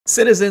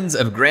Citizens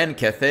of Grand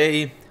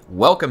Cathay,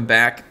 welcome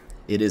back.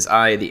 It is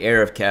I, the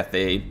heir of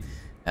Cathay,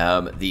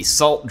 the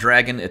Salt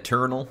Dragon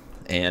Eternal,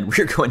 and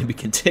we're going to be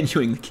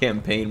continuing the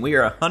campaign. We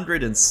are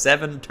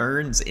 107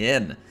 turns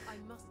in.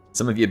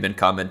 Some of you have been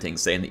commenting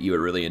saying that you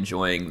are really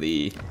enjoying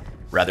the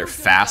rather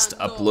fast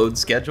upload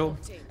schedule.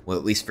 Well,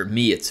 at least for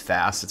me it's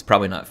fast. It's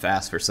probably not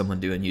fast for someone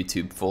doing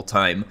YouTube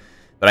full-time.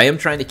 But I am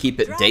trying to keep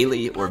it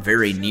daily or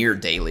very near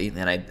daily,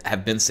 and I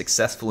have been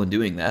successful in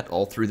doing that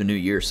all through the new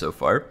year so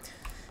far.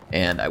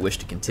 And I wish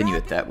to continue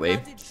it that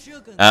way.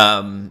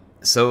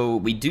 So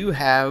we do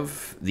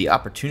have the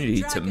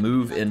opportunity to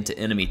move into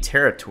enemy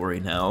territory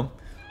now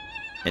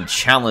and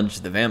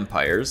challenge the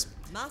vampires.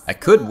 I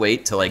could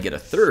wait till I get a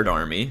third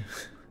army,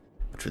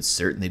 which would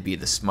certainly be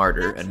the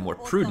smarter and more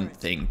prudent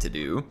thing to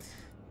do.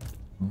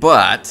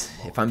 But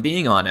if I'm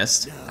being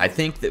honest, I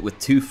think that with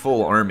two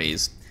full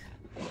armies,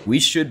 we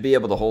should be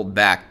able to hold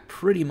back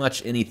pretty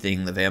much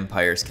anything the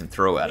vampires can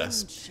throw at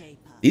us.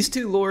 These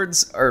two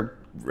lords are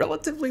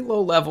relatively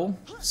low level,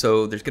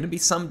 so there's going to be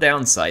some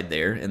downside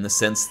there in the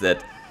sense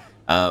that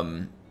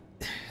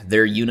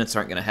their units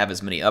aren't going to have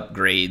as many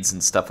upgrades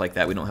and stuff like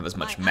that. We don't have as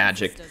much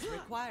magic.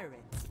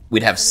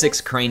 We'd have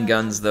 6 crane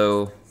guns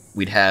though.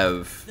 We'd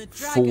have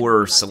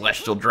 4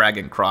 celestial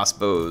dragon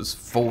crossbows,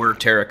 4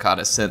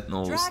 terracotta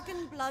sentinels,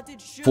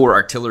 4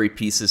 artillery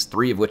pieces,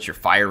 3 of which are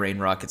fire rain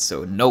rockets,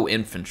 so no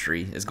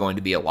infantry is going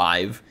to be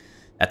alive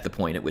at the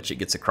point at which it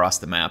gets across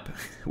the map.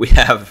 We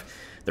have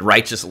the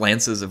Righteous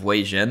Lances of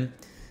Wei Zhen,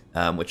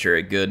 which are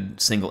a good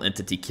single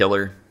entity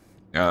killer.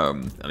 I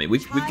mean,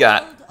 we've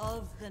got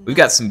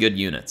some good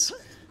units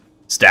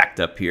stacked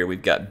up here.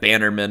 We've got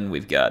Bannermen,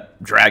 we've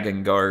got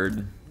Dragon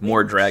Guard,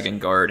 more Dragon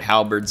Guard,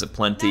 halberds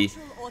aplenty.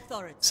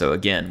 So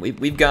again,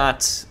 we've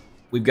got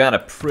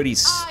a pretty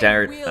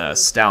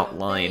stout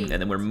line,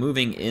 and then we're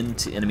moving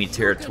into enemy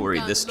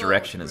territory this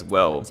direction as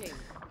well.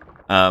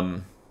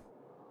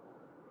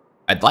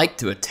 I'd like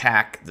to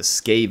attack the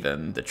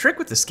Skaven. The trick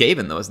with the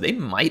Skaven, though, is they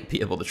might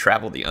be able to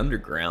travel the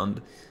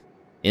underground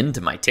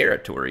into my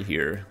territory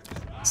here.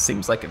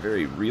 Seems like a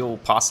very real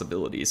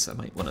possibility, so I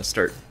might want to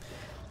start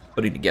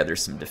putting together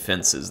some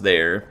defenses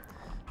there.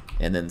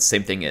 And then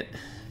same thing at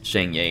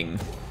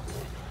Shenyang.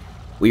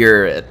 We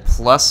are at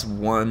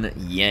 +1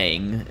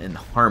 Yang in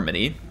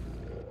Harmony.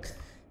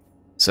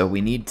 So we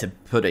need to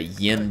put a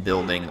Yin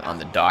building on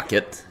the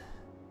docket.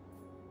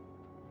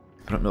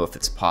 I don't know if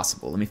it's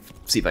possible. Let me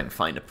see if I can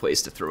find a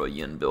place to throw a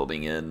Yin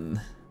building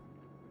in.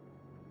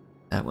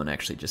 That one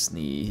actually just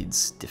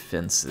needs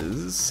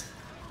defenses.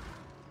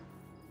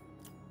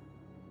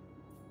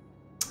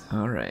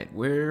 Alright,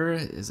 where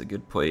is a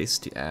good place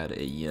to add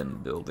a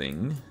Yin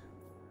building?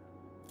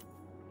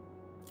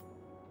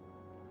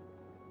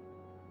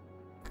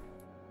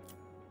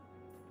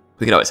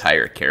 We could always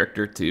hire a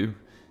character too.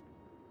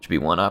 Should be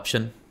one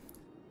option.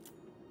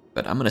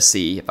 But I'm gonna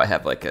see if I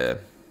have like an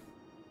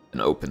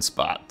open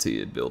spot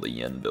to build a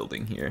Yin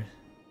building here.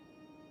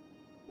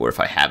 Or if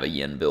I have a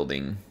Yin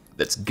building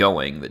that's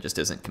going that just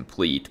isn't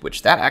complete,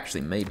 which that actually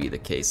may be the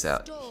case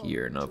out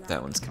here. Nope,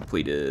 that one's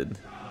completed.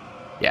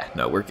 Yeah,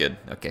 no, we're good.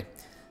 Okay.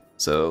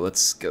 So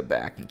let's go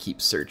back and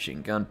keep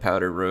searching.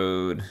 Gunpowder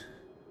Road.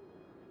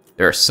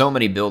 There are so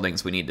many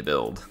buildings we need to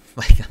build.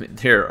 Like, I mean,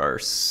 there are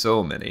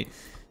so many.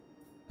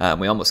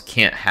 We almost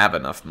can't have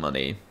enough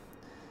money.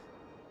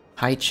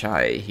 Hai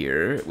Chai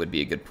here would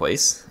be a good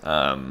place.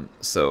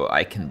 So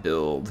I can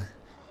build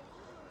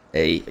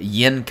a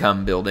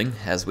Yincome building,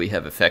 as we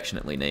have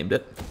affectionately named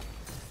it.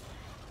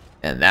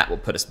 And that will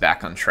put us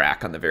back on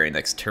track on the very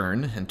next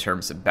turn in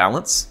terms of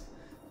balance.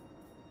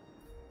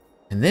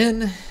 And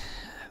then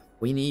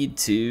we need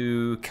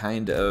to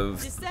kind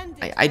of...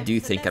 I do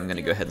think I'm going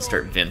to go ahead and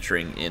start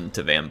venturing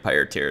into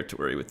vampire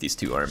territory with these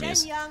two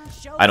armies.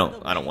 I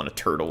don't want to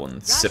turtle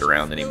and sit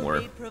around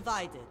anymore.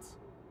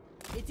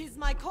 It is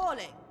my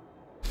calling.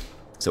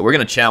 So we're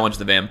going to challenge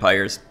the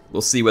vampires.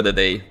 We'll see whether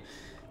they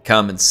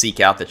come and seek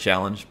out the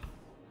challenge.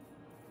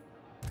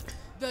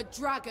 The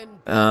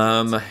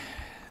dragon.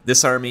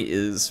 This army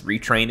is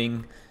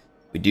retraining.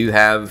 We do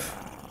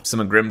have some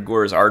of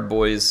Grimgore's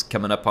Ardboys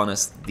coming up on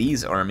us.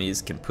 These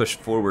armies can push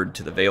forward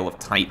to the Vale of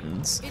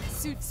Titans.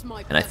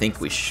 And I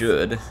think we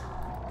should.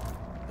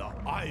 The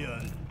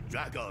Iron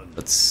Dragon.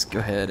 Let's go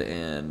ahead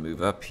and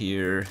move up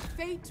here.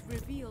 Fate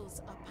reveals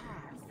a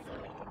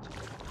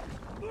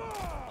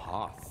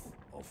Path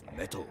of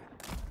metal.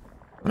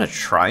 I'm gonna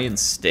try and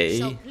stay.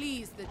 shall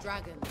please the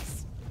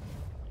dragons.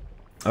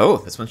 Oh,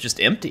 this one's just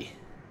empty.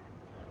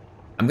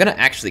 I'm gonna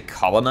actually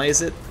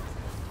colonize it,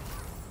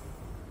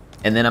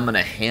 and then I'm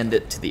gonna hand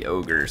it to the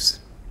ogres.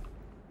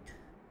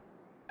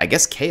 I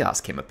guess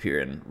Chaos came up here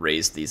and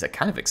raised these. I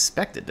kind of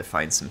expected to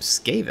find some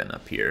Skaven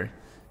up here.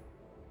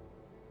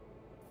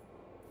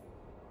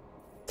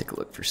 Take a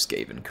look for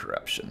Skaven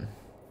corruption.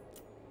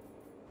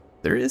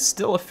 There is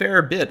still a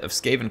fair bit of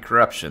Skaven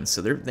corruption,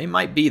 so they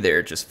might be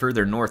there just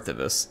further north of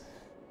us.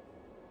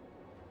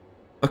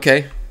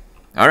 Okay,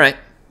 alright.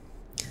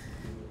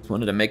 Just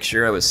wanted to make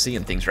sure I was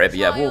seeing things right, but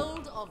yeah,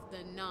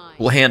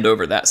 we'll hand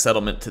over that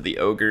settlement to the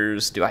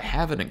ogres. Do I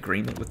have an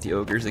agreement with the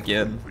ogres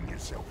again? Bring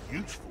yourself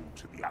useful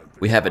to the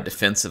We have a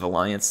defensive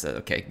alliance.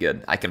 Okay,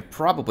 good. I can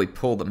probably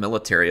pull the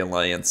military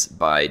alliance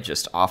by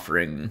just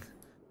offering...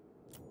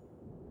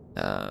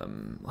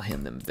 I'll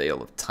hand them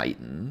Veil of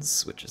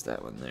Titans, which is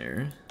that one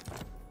there.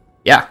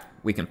 Yeah,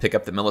 we can pick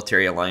up the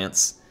military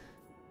alliance.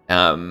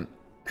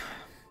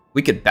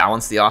 We could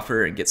balance the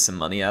offer and get some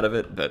money out of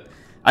it, but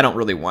I don't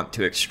really want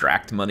to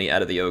extract money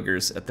out of the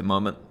ogres at the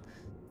moment,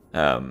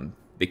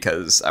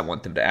 because I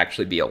want them to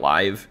actually be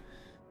alive.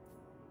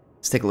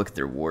 Let's take a look at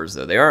their wars,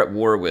 though. They are at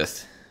war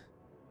with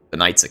the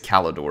Knights of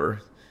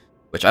Calador,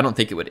 which I don't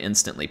think it would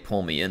instantly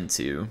pull me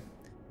into.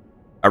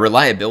 Our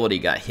reliability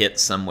got hit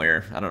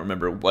somewhere. I don't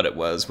remember what it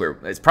was. Where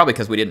it's probably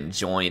because we didn't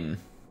join.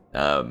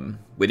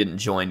 We didn't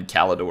join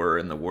Calador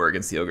in the war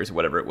against the ogres or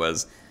whatever it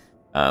was.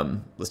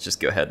 Let's just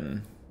go ahead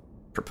and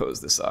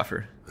propose this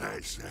offer.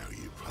 That's how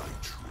you play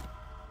true.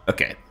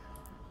 Okay.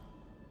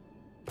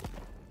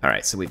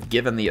 Alright, so we've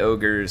given the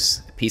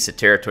ogres a piece of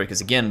territory,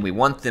 because again, we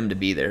want them to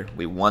be there.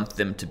 We want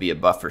them to be a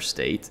buffer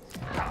state.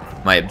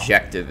 My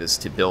objective is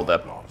to build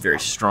up a very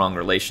strong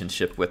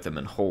relationship with them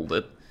and hold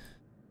it.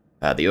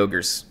 The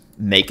ogres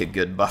make a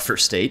good buffer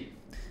state.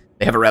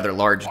 They have a rather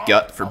large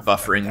gut for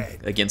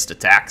buffering against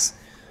attacks.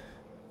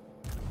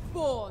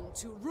 Born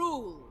to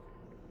rule.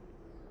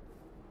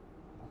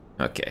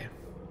 Okay.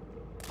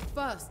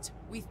 First,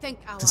 we thank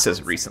our It says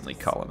ancestors. recently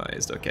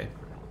colonized, okay.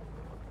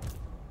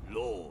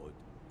 Lord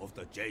of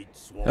the Jade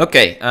Swan.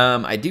 Okay,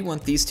 I do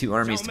want these two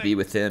armies to be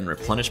within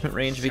replenishment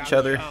range of each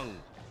other.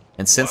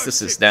 And since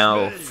this is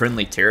now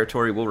friendly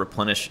territory, we'll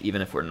replenish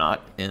even if we're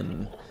not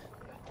in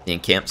the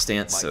encamped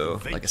stance.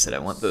 So, like I said, I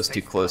want those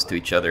two close to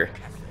each other.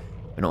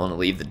 We don't want to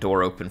leave the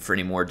door open for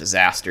any more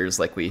disasters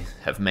like we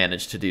have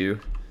managed to do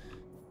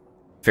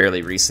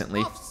fairly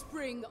recently.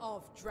 Offspring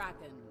of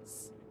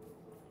dragons.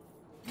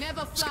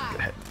 Never Just gonna flag. go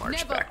ahead and march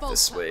Never back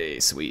this falter. way.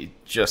 So we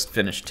just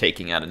finished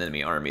taking out an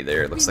enemy army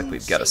there. It looks like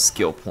we've got a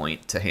skill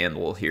point to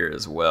handle here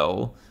as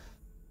well.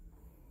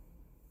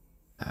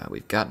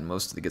 We've gotten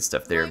most of the good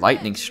stuff there.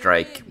 Lightning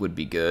Strike would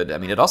be good. I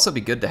mean, it'd also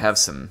be good to have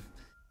some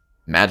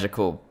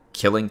magical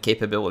killing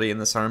capability in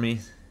this army.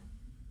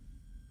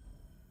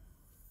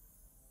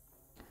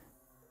 I'm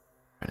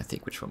trying to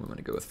think which one we want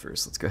to go with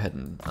first. Let's go ahead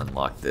and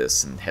unlock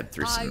this and head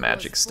through some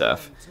magic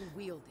stuff.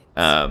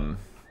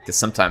 Because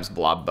sometimes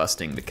blob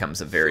busting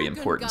becomes a very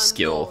important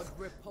skill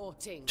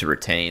to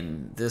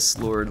retain. This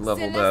lord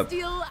leveled up.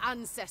 Celestial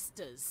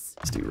ancestors.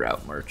 Let's do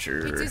Route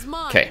Marcher. It is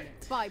mine Okay,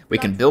 by we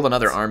can blood build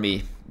another roots.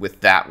 army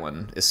with that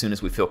one as soon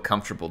as we feel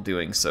comfortable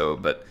doing so,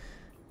 but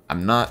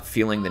I'm not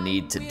feeling the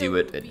need to do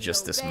it at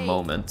just this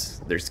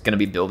moment. There's going to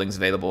be buildings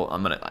available.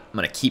 I'm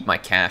gonna keep my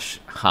cash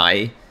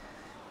high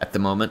at the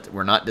moment.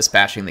 We're not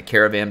dispatching the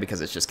caravan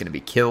because it's just going to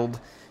be killed,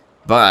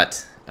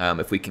 but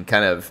if we can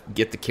kind of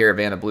get the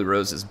caravan of Blue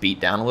Roses beat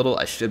down a little,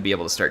 I should be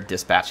able to start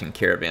dispatching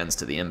caravans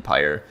to the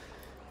Empire.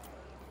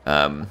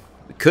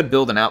 We could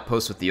build an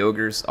outpost with the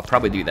ogres. I'll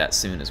probably do that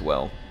soon as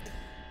well.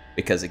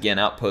 Because again,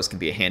 outposts can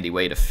be a handy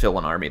way to fill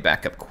an army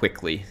back up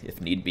quickly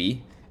if need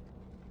be.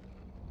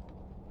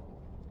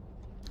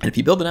 And if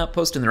you build an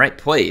outpost in the right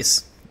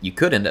place, you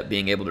could end up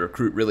being able to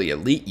recruit really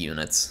elite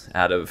units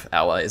out of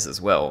allies as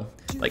well.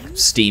 Like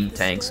steam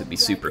tanks would be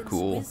super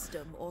cool.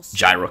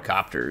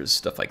 Gyrocopters,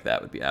 stuff like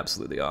that would be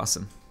absolutely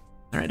awesome.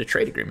 Alright, a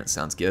trade agreement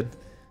sounds good.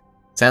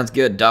 Sounds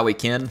good, Dawi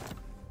Ken.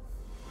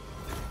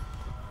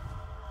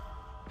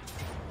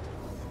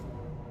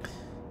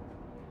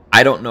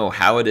 I don't know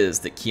how it is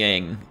that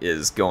Kiang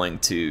is going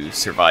to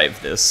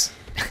survive this.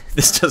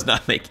 This does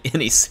not make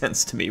any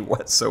sense to me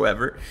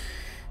whatsoever.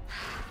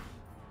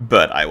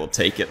 But I will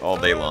take it all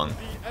day long.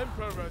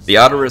 The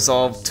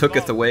auto-resolve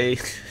tooketh away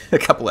a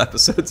couple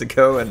episodes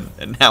ago,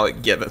 and now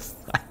it giveth.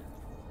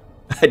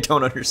 I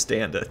don't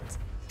understand it.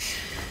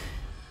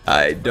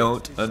 I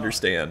don't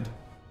understand.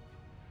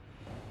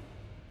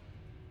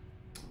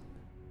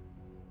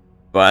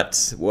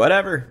 But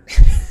whatever.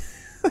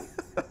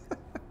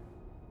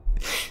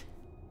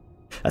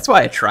 That's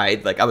why I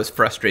tried. Like, I was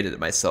frustrated at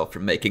myself for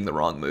making the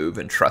wrong move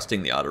and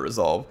trusting the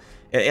auto-resolve.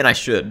 And I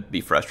should be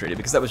frustrated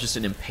because that was just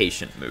an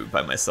impatient move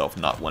by myself,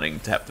 not wanting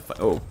to have to fight.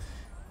 Oh,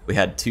 we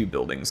had two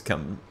buildings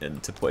come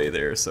into play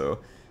there, so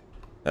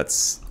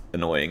that's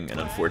annoying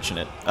and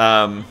unfortunate.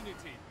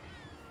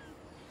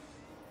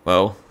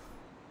 Well,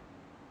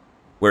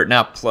 we're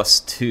now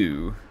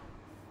 +2.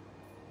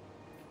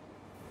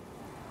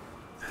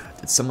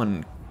 Did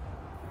someone...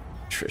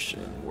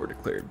 Attrition, war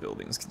declared,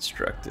 buildings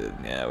constructed.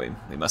 Yeah,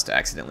 we must have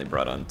accidentally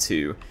brought on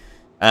 2.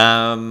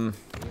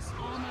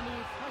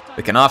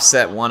 We can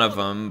offset one of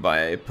them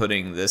by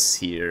putting this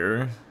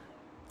here,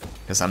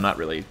 because I'm not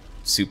really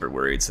super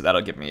worried, so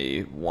that'll give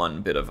me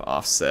 1 bit of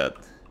offset,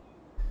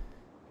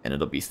 and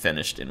it'll be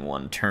finished in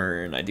 1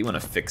 turn. I do want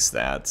to fix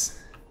that.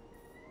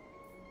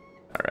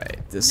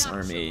 Alright, this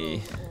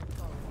army,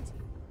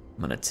 I'm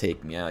going to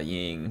take Miao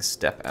Ying,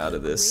 step out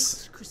of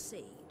this,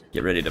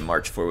 get ready to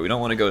march forward. We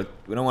don't want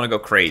to go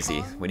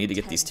crazy. We need to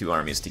get these two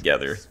armies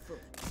together.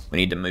 We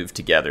need to move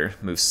together,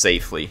 move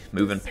safely,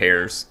 move in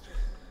pairs.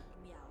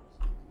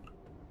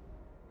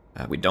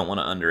 We don't want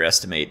to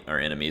underestimate our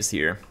enemies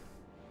here.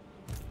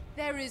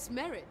 There is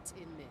merit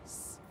in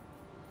this.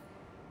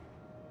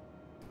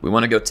 We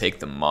want to go take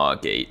the Maw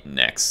Gate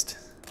next.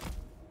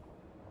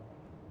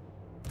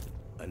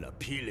 An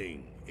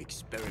appealing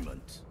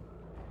experiment.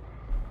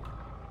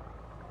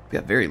 We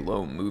got very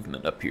low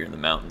movement up here in the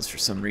mountains for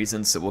some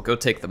reason, so we'll go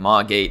take the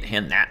Maw Gate,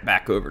 hand that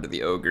back over to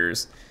the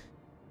ogres.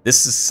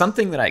 This is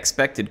something that I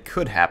expected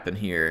could happen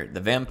here.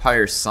 The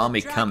vampires saw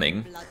me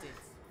coming,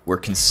 were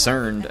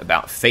concerned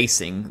about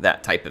facing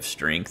that type of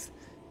strength,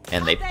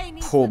 and they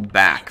pulled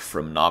back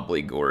from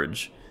Knobbly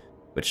Gorge,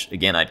 which,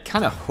 again, I'd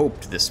kind of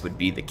hoped this would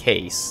be the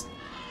case.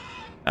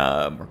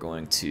 We're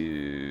going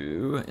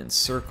to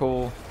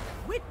encircle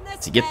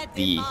to get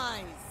the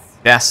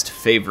best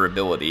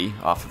favorability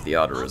off of the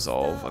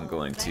auto-resolve. I'm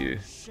going to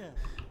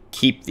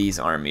keep these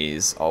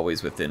armies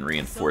always within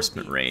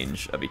reinforcement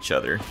range of each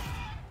other.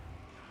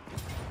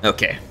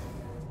 Okay.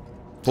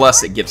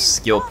 Plus, it gives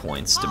skill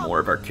points to more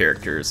of our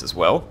characters as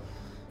well.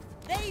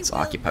 Let's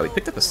occupy. We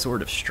picked up a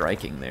Sword of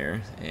Striking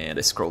there, and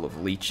a Scroll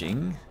of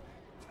Leeching.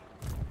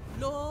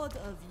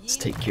 Let's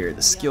take care of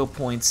the skill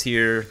points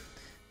here.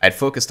 I'd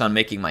focused on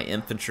making my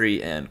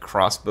infantry and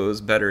crossbows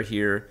better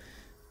here.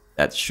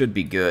 That should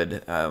be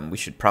good. We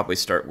should probably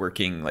start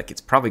working, like,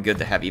 it's probably good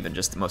to have even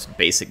just the most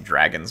basic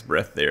Dragon's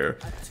Breath there.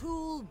 A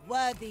tool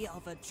worthy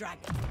of a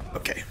dragon.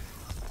 Okay.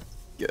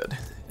 Good.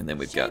 And then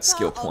we've got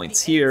skill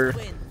points here.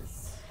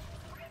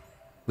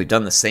 We've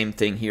done the same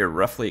thing here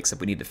roughly,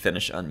 except we need to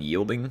finish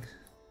Unyielding.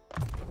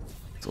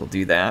 So we'll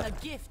do that. A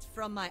gift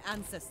from my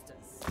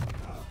ancestors.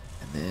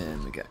 And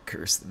then we got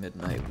Curse the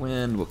Midnight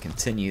Wind. We'll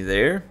continue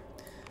there.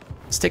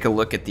 Let's take a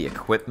look at the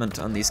equipment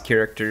on these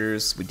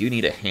characters. We do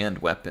need a hand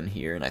weapon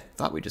here, and I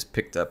thought we just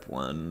picked up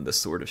one, the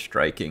Sword of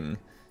Striking.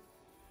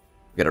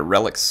 We got a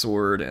Relic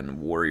Sword and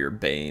Warrior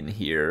Bane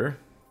here.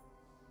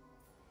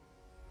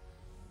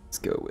 Let's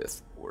go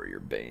with Warrior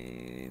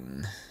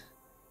Bane.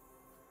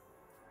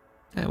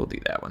 And we'll do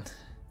that one.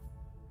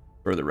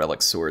 Throw the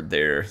Relic Sword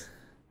there.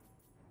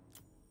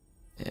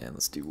 And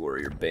let's do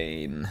Warrior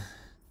Bane.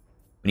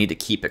 We need to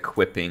keep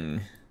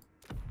equipping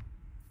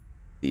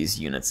these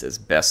units as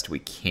best we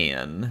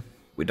can.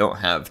 We don't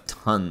have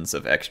tons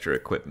of extra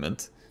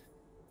equipment.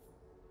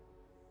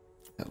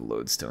 That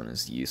Lodestone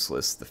is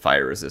useless. The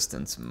fire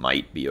resistance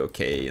might be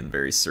okay in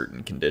very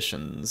certain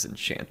conditions.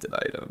 Enchanted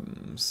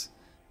items.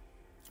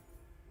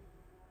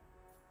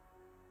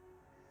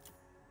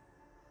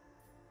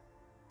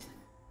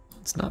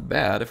 It's not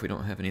bad if we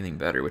don't have anything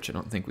better, which I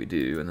don't think we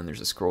do. And then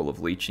there's a Scroll of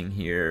Leeching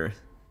here.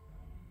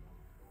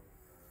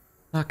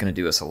 Not going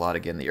to do us a lot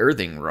again. The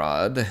Earthing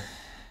Rod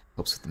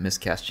helps with the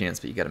miscast chance,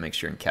 but you got to make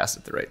sure and cast it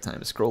at the right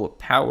time. A Scroll of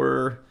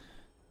Power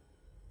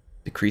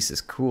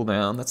decreases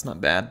cooldown. That's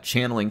not bad.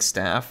 Channeling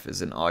Staff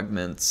is an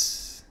augment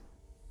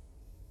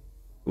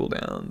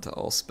cooldown to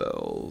all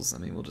spells. I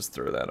mean, we'll just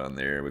throw that on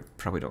there. We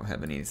probably don't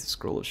have any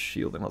Scroll of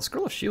Shielding. Well,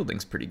 Scroll of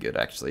Shielding's pretty good,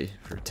 actually,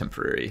 for a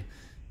temporary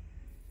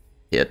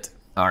hit.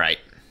 Alright,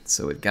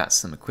 so we've got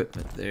some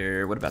equipment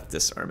there. What about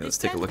this army? Let's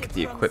take a look at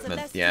the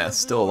equipment. Yeah,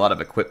 still a lot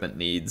of equipment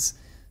needs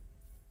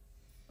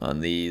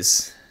on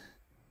these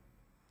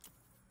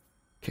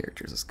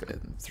characters. Let's go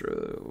ahead and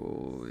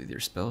throw either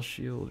Spell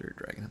Shield or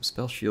Dragon Hub.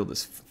 Spell Shield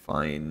is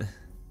fine.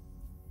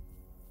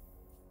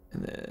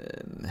 And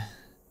then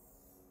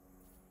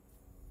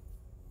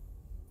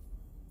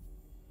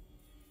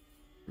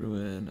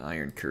Ruin,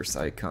 Iron Curse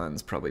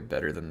Icon's probably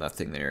better than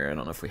nothing there. I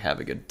don't know if we have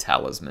a good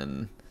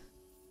talisman.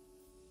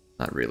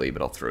 Not really,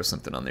 but I'll throw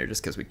something on there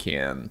just because we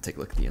can. Take a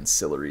look at the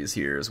ancillaries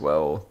here as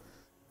well.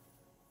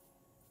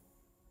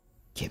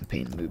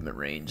 Campaign movement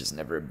range is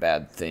never a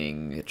bad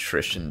thing.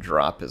 Attrition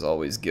drop is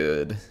always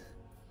good.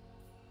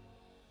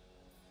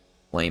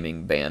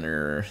 Flaming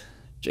Banner,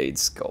 Jade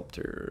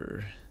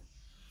Sculptor.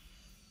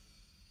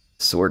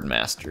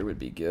 Swordmaster would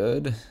be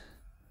good.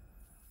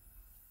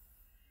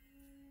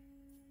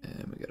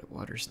 And we got a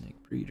Water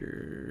Snake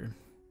Breeder.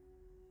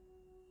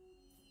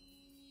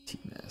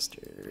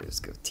 T-Master.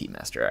 Let's go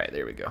T-Master. Alright,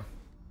 there we go.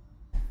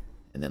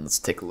 And then let's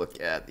take a look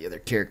at the other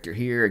character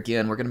here.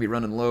 Again, we're going to be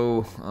running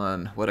low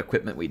on what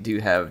equipment we do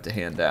have to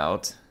hand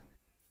out.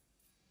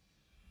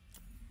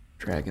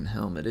 Dragon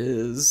Helmet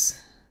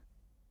is.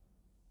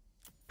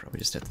 Probably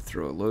just have to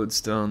throw a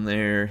Lodestone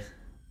there.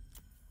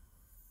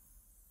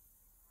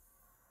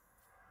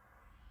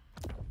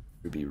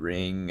 Ruby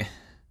Ring.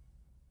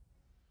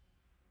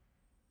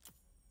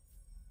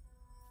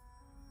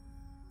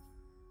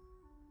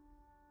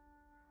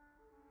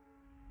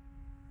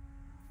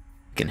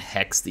 Can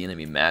hex the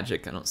enemy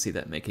magic. I don't see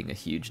that making a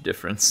huge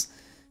difference, to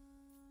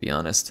be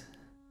honest.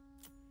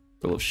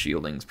 Scroll of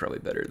Shielding's probably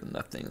better than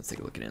nothing. Let's take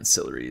a look at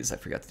ancillaries. I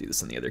forgot to do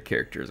this on the other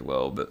character as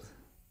well, but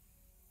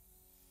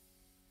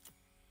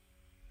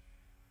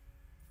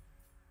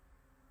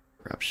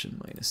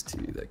Corruption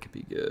 -2, that could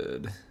be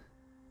good.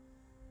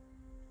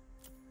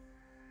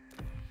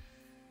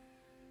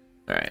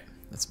 Alright,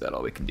 that's about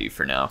all we can do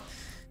for now.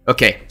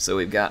 Okay, so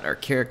we've got our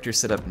character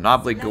set up.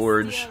 Knobbly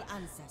Gorge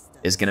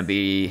is going to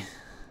be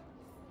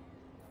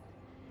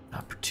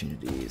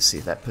opportunity. See,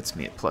 that puts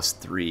me at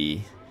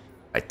 +3.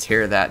 I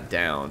tear that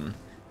down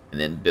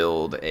and then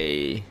build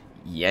a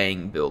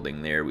Yang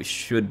building there, we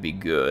should be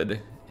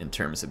good in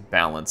terms of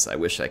balance. I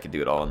wish I could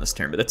do it all in this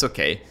turn, but that's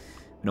okay.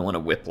 We don't want to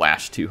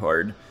whiplash too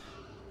hard.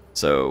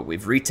 So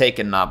we've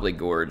retaken Knobbly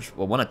Gorge.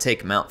 We'll want to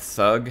take Mount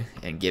Thug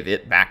and give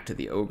it back to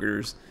the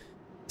ogres.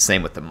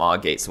 Same with the Maw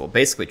Gate. So we'll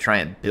basically try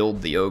and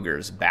build the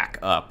ogres back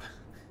up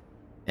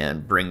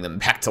and bring them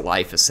back to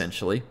life,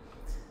 essentially.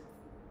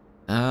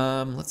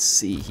 Let's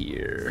see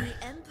here.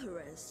 The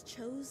Emperor's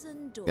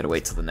chosen daughter. Gotta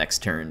wait till the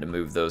next turn to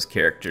move those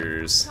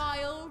characters.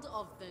 Child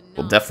of the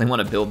We'll night. definitely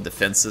want to build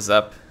defenses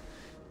up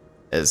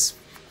as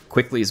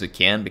quickly as we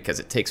can because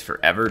it takes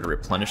forever to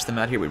replenish them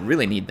out here. We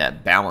really need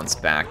that balance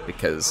back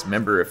because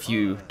remember a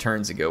few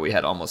turns ago we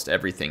had almost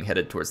everything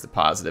headed towards the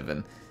positive,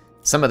 and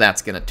some of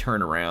that's going to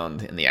turn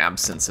around in the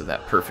absence of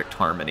that perfect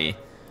harmony.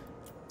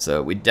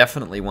 So we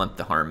definitely want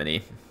the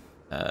harmony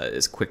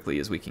as quickly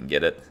as we can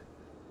get it.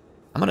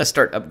 I'm going to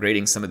start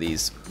upgrading some of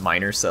these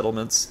minor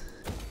settlements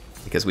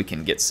because we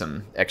can get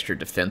some extra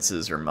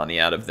defenses or money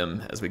out of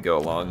them as we go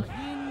along.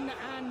 Yin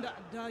and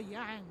the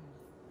Yang.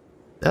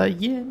 The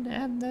yin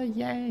and the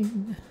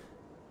yang.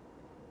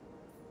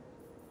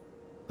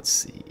 Let's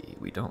see,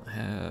 we don't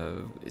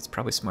have... It's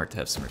probably smart to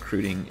have some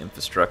recruiting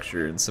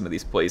infrastructure in some of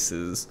these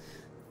places.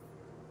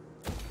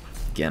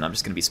 Again, I'm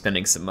just going to be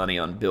spending some money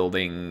on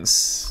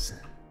buildings.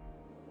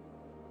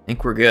 I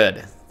think we're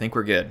good.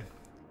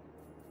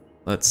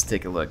 Let's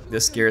take a look.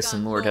 This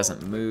Garrison Lord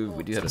hasn't moved.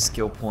 We do have a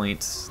skill point.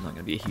 It's not going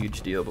to be a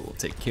huge deal, but we'll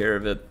take care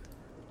of it.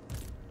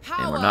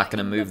 And we're not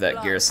going to move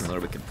that Garrison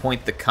Lord. We can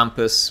point the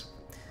compass.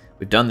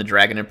 We've done the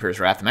Dragon Emperor's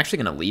Wrath. I'm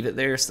actually going to leave it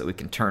there so that we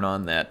can turn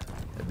on that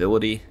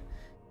ability.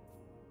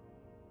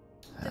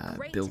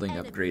 Building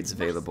upgrades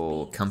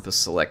available. Compass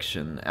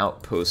selection.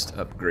 Outpost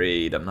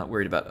upgrade. I'm not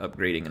worried about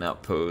upgrading an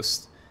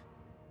outpost.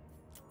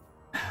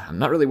 I'm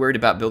not really worried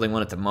about building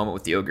one at the moment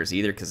with the ogres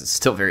either because it's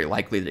still very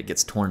likely that it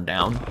gets torn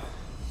down.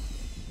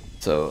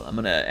 So I'm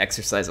going to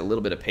exercise a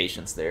little bit of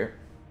patience there.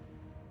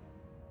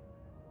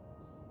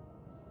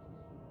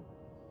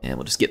 And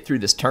we'll just get through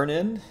this turn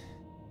in.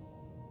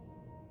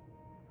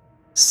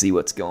 See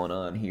what's going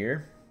on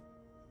here.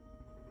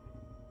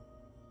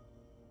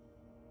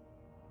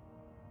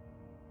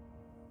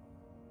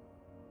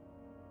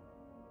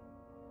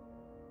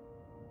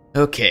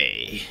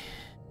 Okay.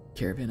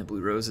 Caravan of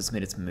Blue Roses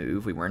made its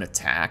move. We weren't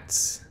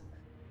attacked.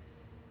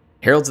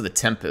 Heralds of the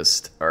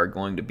Tempest are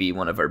going to be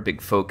one of our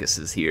big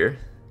focuses here.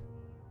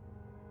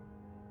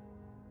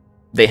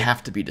 They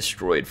have to be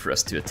destroyed for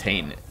us to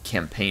attain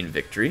campaign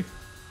victory.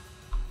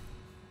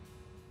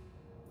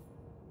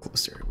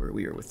 Closer, where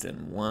we are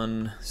within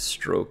one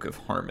stroke of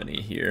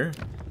harmony here.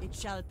 It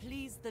shall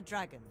please the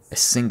dragons. A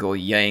single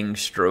Yang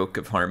stroke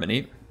of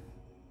harmony.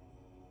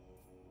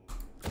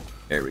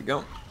 There we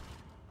go.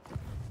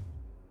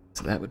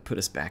 So that would put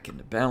us back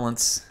into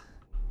balance.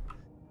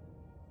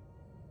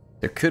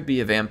 There could be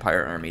a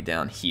vampire army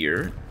down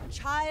here.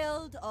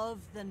 Child of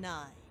the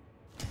Nine.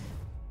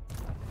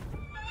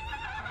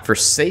 For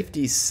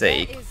safety's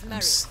sake, There is I'm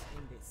merit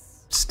in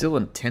this. still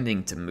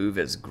intending to move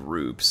as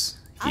groups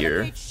here.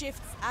 Allocate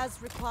shifts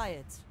as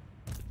required.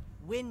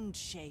 Wind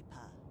Shaper.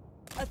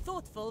 A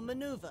thoughtful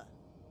maneuver.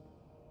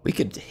 We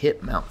could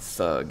hit Mount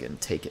Thug and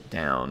take it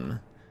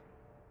down.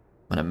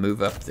 I'm gonna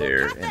move up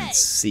there and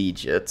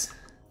siege it.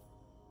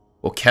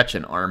 We'll catch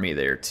an army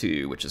there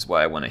too, which is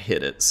why I want to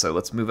hit it. So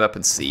let's move up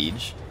and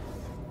siege.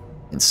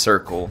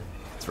 Encircle.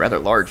 It's a rather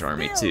large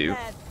army Spill too.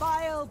 their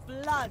vile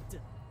blood.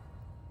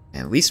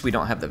 And at least we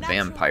don't have the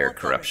Natural vampire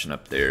authority. corruption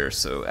up there,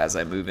 so as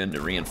I move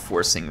into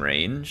reinforcing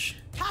range,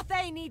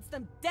 Cathay needs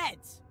them dead.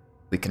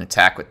 we can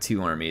attack with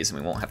two armies and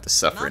we won't have to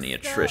suffer any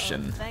Master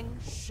attrition of Feng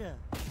Shi.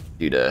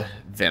 due to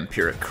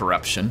vampiric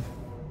corruption.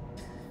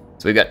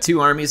 So we've got two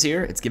armies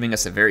here. It's giving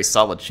us a very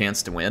solid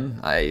chance to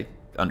win. I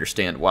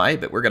understand why,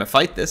 but we're going to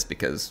fight this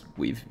because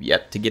we've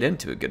yet to get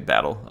into a good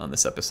battle on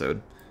this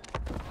episode.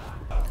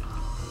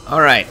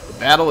 Alright, the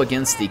battle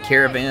against the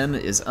caravan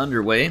is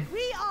underway.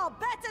 We are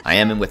better I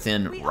am than-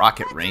 within we are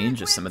rocket better range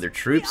than of some of their we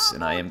troops, are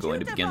and I am more going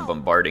to begin dutiful.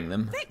 bombarding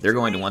them. They're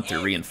going to want their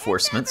Victory is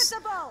reinforcements,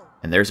 inevitable.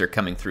 and theirs are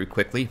coming through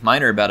quickly.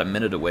 Mine are about a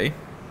minute away.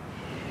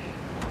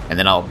 And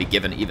then I'll be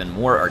given even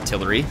more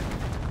artillery,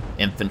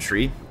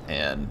 infantry,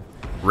 and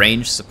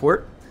range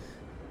support.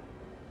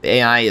 The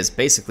AI is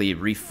basically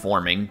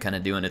reforming, kind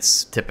of doing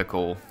its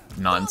typical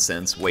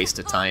nonsense, waste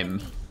of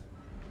time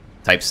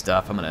type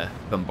stuff. I'm going to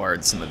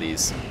bombard some of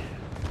these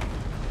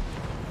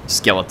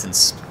skeleton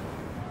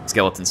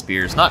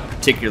spears. Not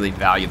particularly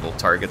valuable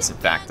targets. In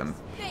fact, I'm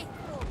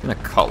going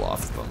to call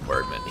off the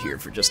bombardment here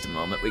for just a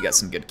moment. We got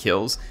some good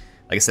kills.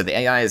 Like I said, the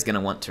AI is going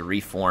to want to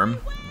reform.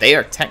 They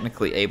are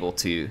technically able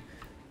to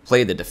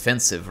play the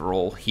defensive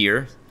role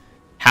here.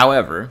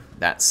 However,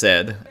 that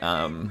said,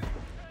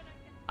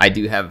 I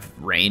do have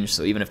range,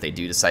 so even if they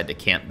do decide to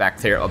camp back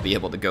there, I'll be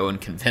able to go and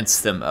convince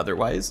them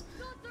otherwise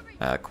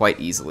quite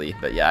easily.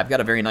 But yeah, I've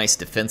got a very nice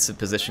defensive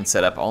position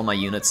set up. All my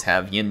units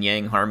have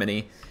yin-yang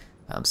harmony,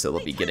 so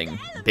they'll be getting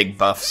big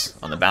buffs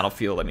on the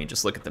battlefield. I mean,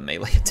 just look at the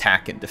melee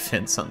attack and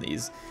defense on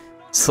these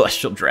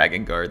Celestial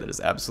Dragon Guard. That is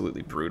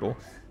absolutely brutal.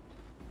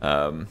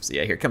 So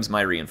yeah, here comes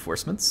my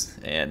reinforcements,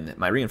 and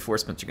my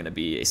reinforcements are going to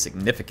be a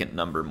significant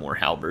number more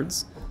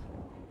halberds.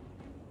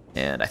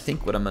 And I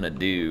think what I'm going to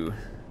do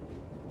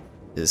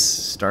is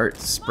start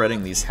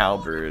spreading these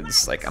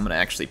halberds. Like, I'm going to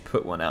actually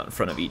put one out in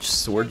front of each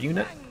sword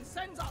unit.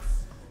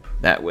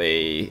 That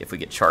way, if we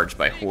get charged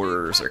by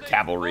horrors or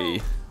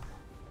cavalry,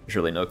 there's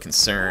really no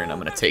concern. I'm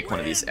going to take one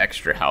of these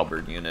extra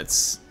halberd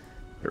units,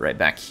 put it right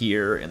back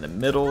here in the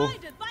middle.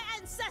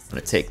 I'm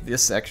going to take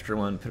this extra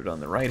one, put it on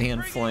the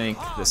right-hand flank,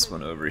 this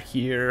one over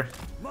here.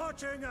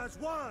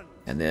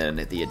 And then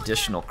the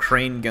additional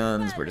crane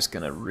guns, we're just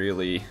going to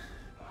really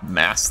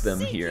mass them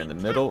here in the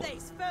middle.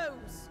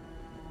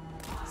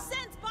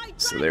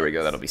 So there we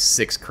go, that'll be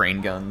 6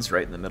 crane guns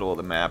right in the middle of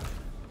the map.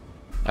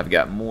 I've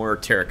got more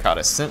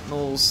terracotta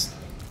sentinels,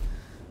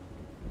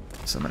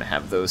 so I'm going to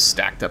have those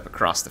stacked up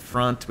across the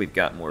front. We've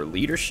got more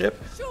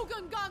leadership,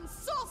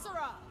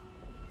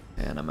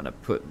 and I'm going to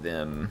put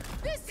them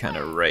kind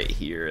of right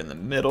here in the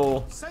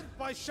middle.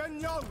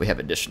 We have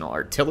additional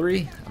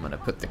artillery. I'm going to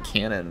put the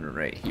cannon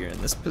right here in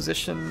this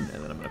position,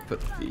 and then I'm going to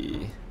put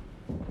the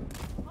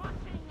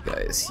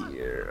guys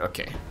here.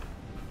 Okay.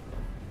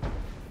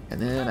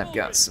 And then I've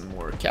got some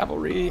more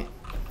cavalry.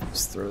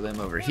 Just throw them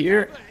over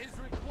here.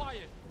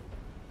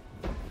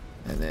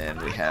 And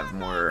then we have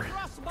more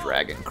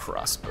dragon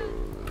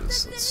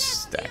crossbows. Let's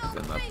stack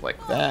them up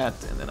like that.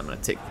 And then I'm going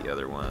to take the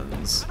other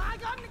ones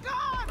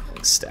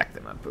and stack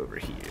them up over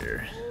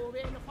here.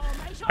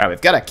 Alright,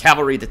 we've got a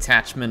cavalry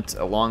detachment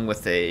along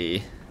with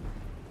a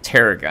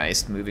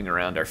Terrorgeist moving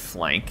around our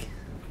flank.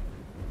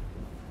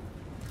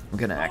 I'm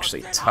going to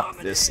actually tuck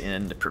this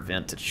in to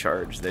prevent a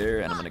charge there,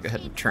 and I'm going to go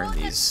ahead and turn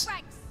these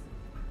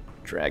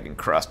dragon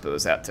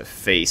crossbows out to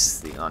face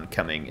the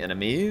oncoming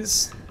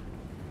enemies.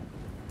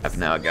 I've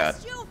now got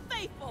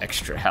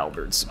extra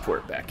halberd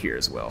support back here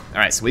as well.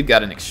 Alright, so we've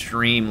got an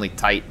extremely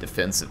tight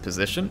defensive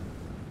position.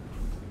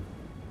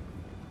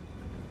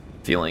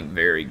 Feeling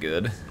very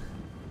good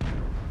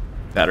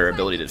about our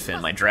ability to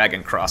defend. My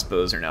dragon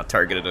crossbows are now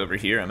targeted over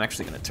here. I'm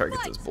actually going to target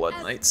those blood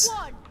knights.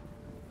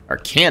 Our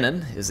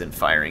cannon is in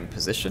firing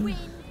position.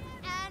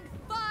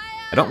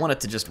 I don't want it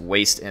to just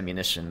waste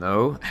ammunition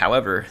though.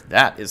 However,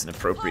 that is an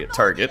appropriate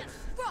target.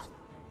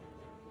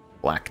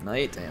 Black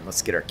Knight, and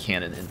let's get our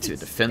cannon into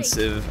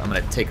defensive. I'm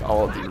going to take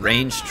all of the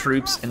ranged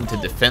troops into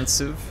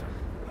defensive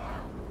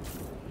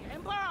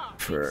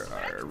for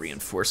our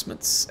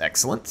reinforcements.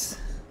 Excellent.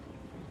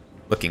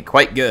 Looking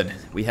quite good.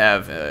 We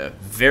have a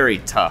very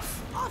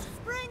tough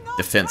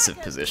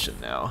defensive position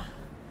now.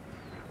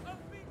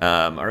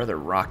 Our other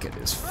rocket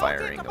is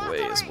firing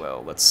away as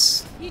well.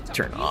 Let's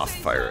turn off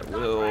fire at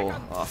will,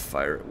 off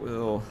fire at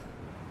will.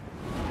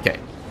 Okay.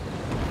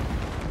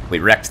 We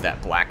wrecked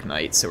that Black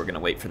Knight, so we're going to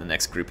wait for the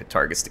next group of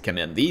targets to come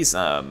in. These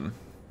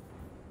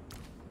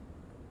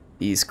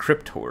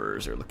Crypt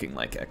Horrors are looking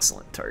like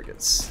excellent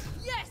targets.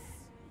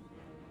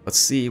 Let's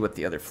see what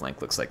the other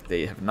flank looks like.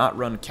 They have not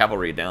run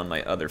cavalry down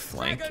my other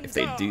flank. If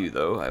they do,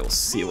 though, I will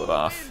seal it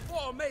off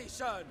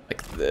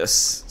like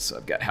this. So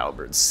I've got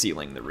halberds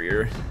sealing the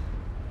rear.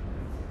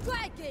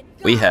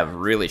 We have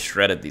really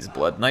shredded these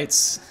Blood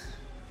Knights.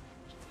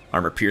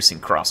 Armor-piercing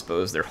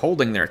crossbows. They're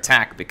holding their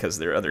attack because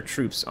their other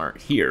troops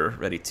aren't here,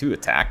 ready to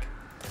attack.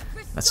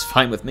 That's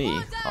fine with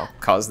me. I'll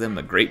cause them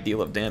a great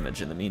deal of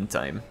damage in the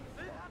meantime.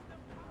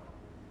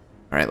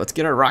 Alright, let's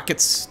get our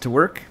rockets to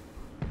work.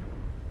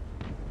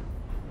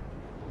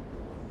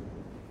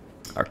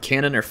 Our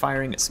cannon are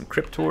firing at some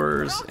Crypt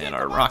Horrors, and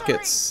our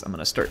rockets, I'm going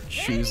to start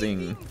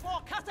choosing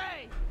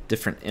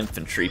different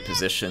infantry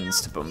positions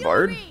to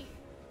bombard.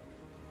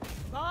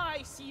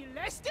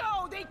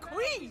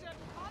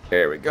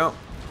 There we go.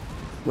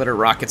 Let our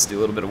rockets do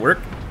a little bit of work.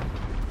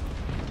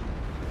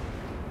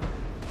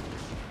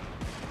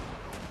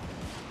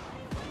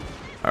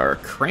 Our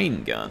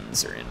crane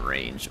guns are in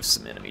range of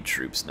some enemy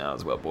troops now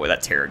as well. Boy,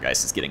 that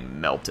Terrorgeist is getting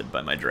melted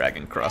by my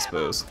dragon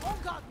crossbows.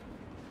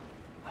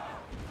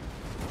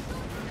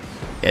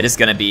 It is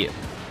going to be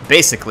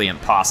basically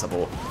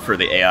impossible for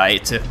the AI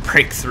to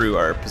break through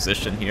our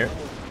position here.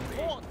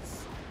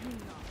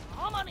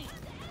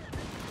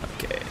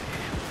 Okay,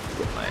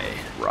 put my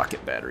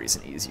rocket batteries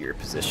in easier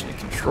position to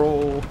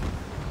control.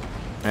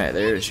 Alright,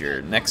 there's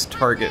your next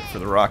target for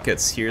the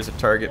rockets. Here's a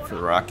target for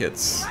the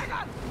rockets.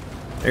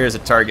 There's a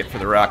target for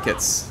the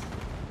rockets.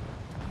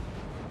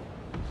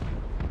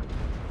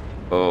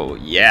 Oh,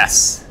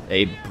 yes!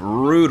 A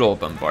brutal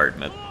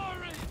bombardment.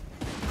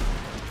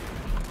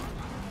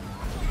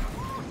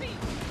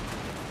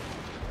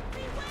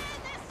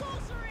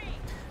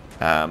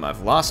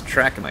 I've lost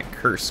track of my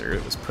cursor.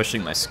 It was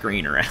pushing my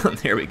screen around.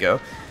 There we go.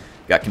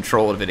 Got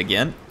control of it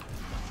again.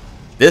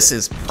 This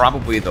is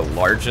probably the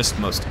largest,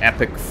 most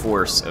epic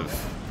force of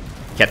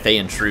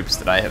Cathayan troops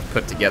that I have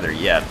put together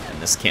yet in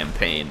this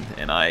campaign,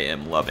 and I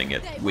am loving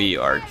it. We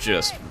are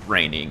just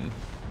raining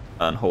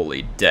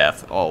unholy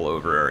death all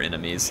over our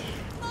enemies.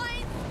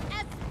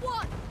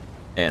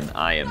 And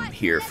I am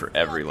here for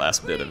every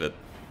last bit of it.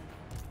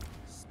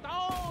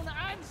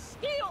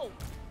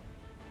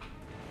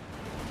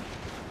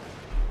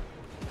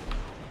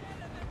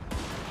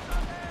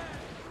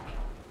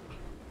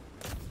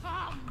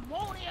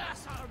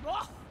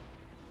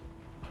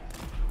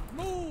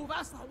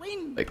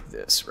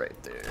 this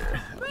right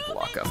there. That'll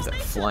block off that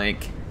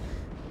flank.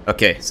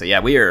 Okay, so yeah,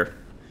 we are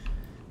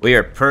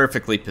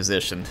perfectly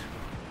positioned.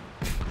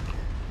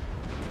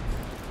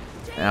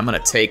 And I'm gonna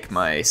take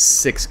my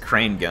 6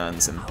 crane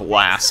guns and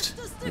blast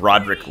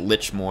Roderick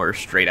Lichmore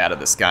straight out of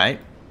the sky.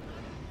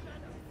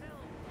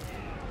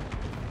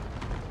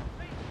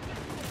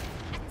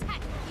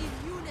 Attack in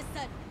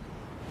unison.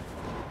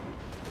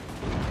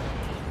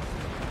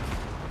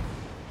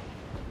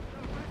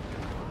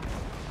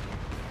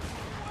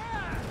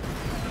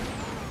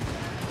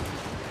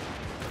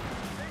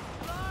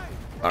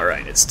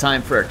 Alright, it's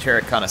time for our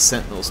Terracotta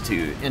Sentinels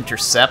to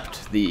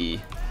intercept the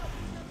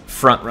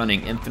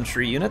front-running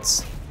infantry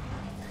units.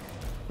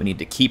 We need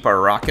to keep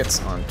our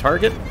rockets on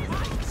target.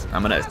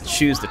 I'm going to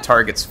choose the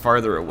targets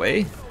farther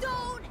away.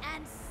 Stone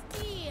and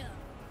steel.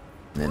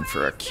 And then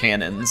for our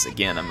cannons,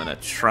 again, I'm going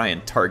to try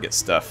and target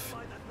stuff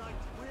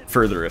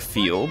further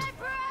afield.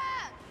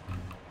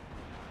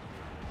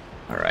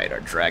 Alright, our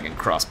dragon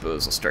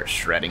crossbows will start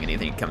shredding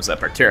anything that comes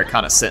up. Our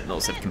Terracotta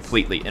Sentinels have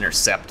completely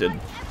intercepted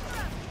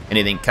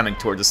anything coming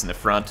towards us in the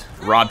front.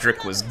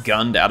 Roderick was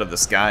gunned out of the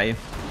sky.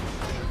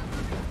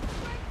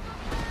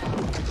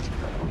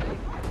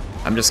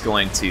 I'm just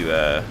going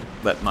to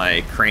let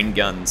my crane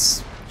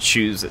guns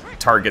choose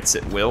targets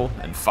at will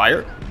and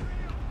fire.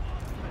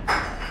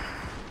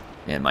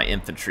 And my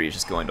infantry is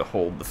just going to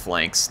hold the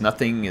flanks.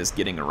 Nothing is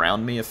getting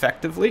around me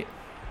effectively.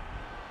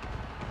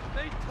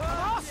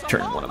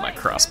 Turn one of my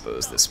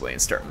crossbows this way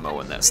and start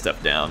mowing that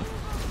stuff down.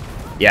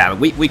 Yeah,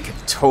 we could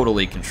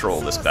totally control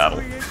this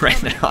battle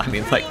right now. I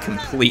mean, like,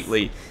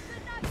 completely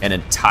and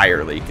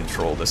entirely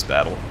control this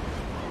battle.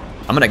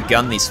 I'm gonna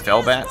gun these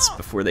Fellbats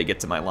before they get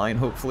to my line,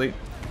 hopefully.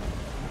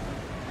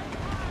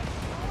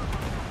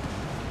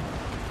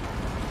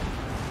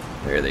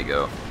 There they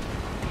go.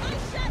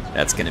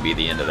 That's gonna be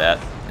the end of that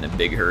in a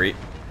big hurry.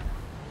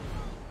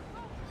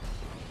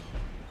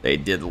 They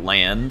did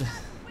land,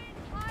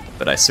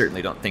 but I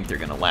certainly don't think they're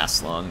gonna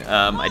last long.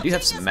 I do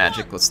have some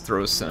magic. Let's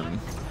throw some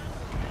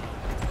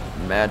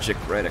magic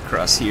right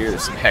across here.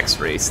 There's some Hex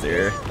Wraiths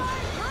there.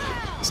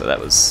 So that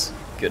was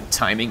good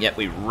timing. Yet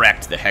we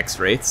wrecked the Hex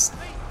Wraiths.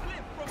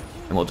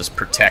 And we'll just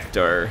protect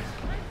our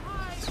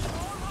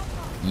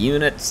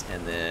units.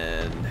 And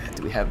then,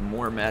 do we have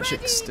more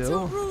magic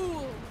still?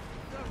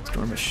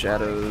 Storm of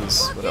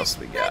Shadows. What else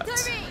do we got?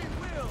 Just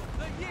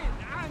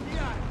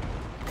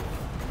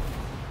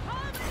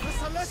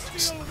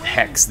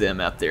hex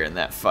them out there in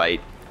that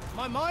fight.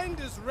 My mind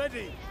is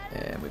ready.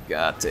 And we've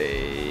got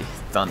a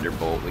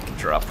Thunderbolt we can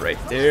drop right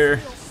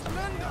there.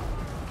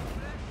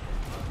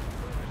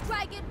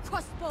 Dragon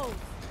crossbow.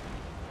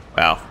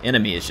 Wow,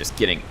 enemy is just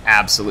getting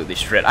absolutely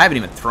shredded. I haven't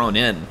even thrown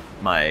in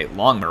my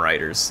Longma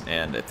Riders,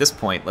 and at this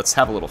point, let's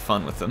have a little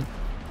fun with them.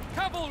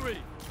 Cavalry.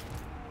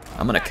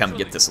 I'm gonna come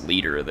get this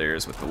leader of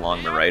theirs with the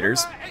Longma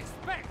Riders.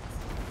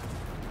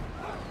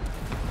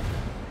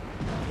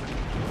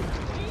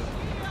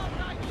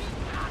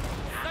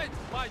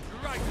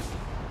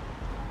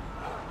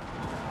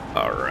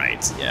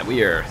 Alright, yeah,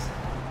 we are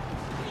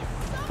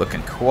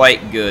looking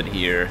quite good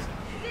here.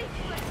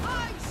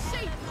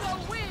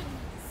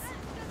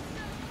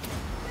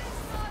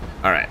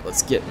 Alright,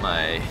 let's get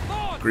my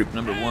group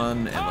number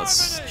 1, and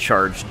let's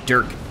charge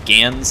Dirk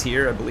Gans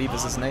here, I believe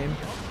is his name.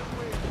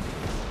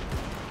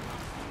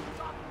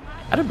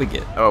 How did we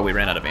get... Oh, we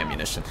ran out of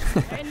ammunition.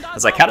 I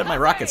was like, how did my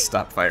rockets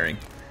stop firing?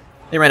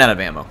 They ran out of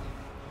ammo.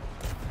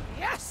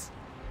 Yes.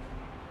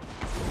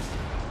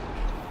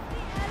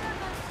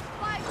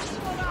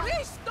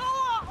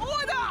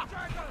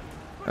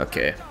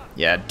 Okay,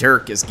 yeah,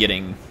 Dirk is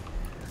getting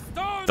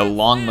the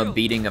Longma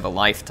beating of a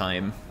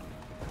lifetime.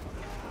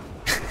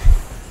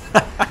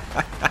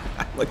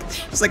 Look,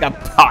 there's like a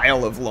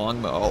pile of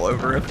Longma all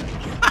over him.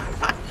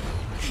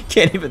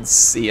 Can't even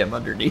see him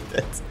underneath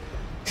it.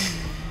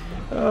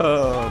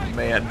 Oh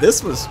man,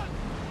 this was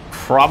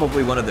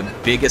probably one of the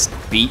biggest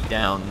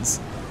beatdowns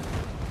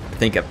I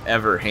think I've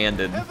ever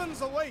handed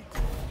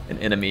an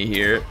enemy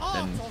here.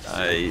 And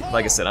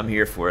like I said, I'm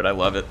here for it. I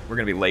love it. We're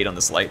gonna be late on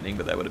this lightning,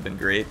 but that would have been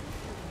great.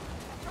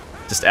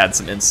 Just add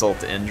some insult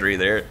to injury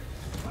there.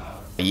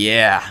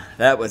 Yeah,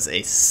 that was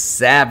a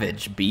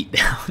savage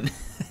beatdown.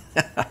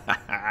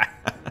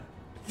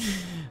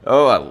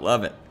 Oh, I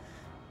love it.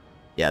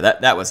 Yeah,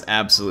 that was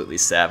absolutely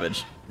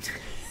savage.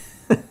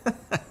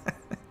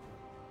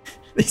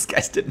 These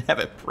guys didn't have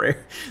a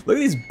prayer. Look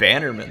at these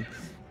bannermen.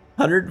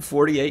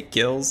 148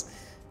 kills.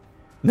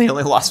 And they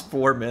only lost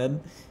 4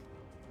 men.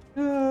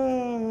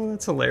 Oh,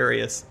 that's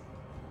hilarious.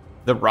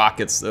 The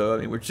rockets, though,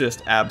 I mean, were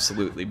just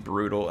absolutely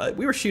brutal.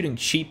 We were shooting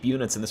cheap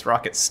units, and this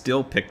rocket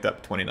still picked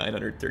up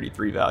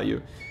 2,933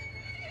 value.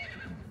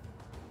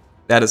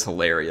 That is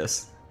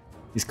hilarious.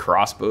 These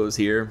crossbows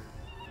here.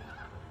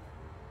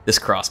 This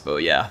crossbow,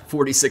 yeah,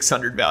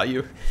 4,600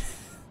 value.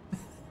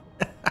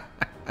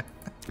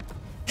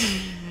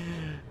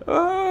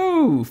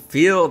 Oh,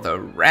 feel the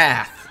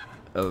wrath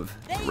of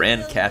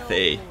Grand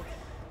Cathay,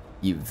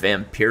 you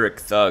vampiric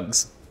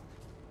thugs.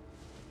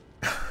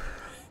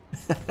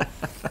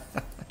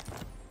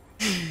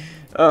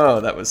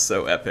 Oh, that was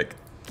so epic.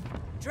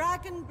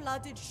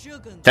 Dragon-blooded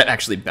sugar. That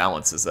actually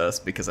balances us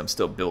because I'm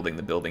still building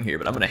the building here,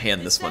 but I'm going to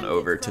hand this one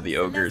over to the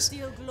ogres.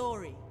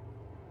 Glory.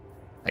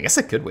 I guess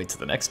I could wait till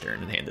the next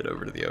turn and hand it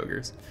over to the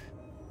ogres.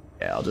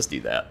 Yeah, I'll just do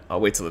that.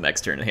 I'll wait till the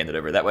next turn and hand it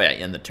over. That way I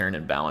end the turn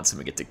in balance and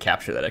we get to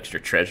capture that extra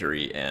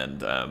treasury and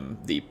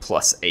the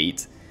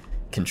 +8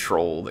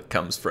 control that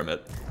comes from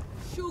it.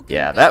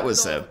 Yeah, that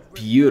was a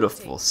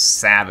beautiful,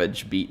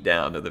 savage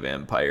beatdown of the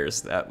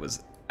vampires. That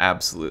was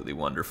absolutely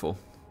wonderful.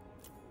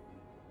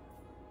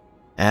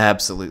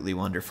 Absolutely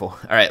wonderful.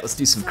 Alright, let's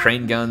do some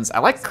crane guns. I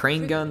like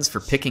crane guns for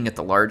picking at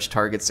the large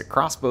targets. The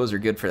crossbows are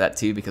good for that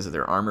too because of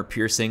their armor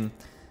piercing.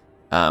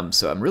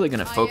 So I'm really going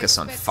to focus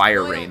on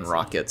fire rain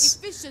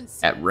rockets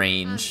at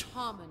range.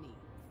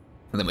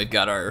 And then we've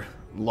got our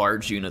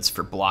large units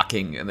for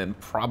blocking, and then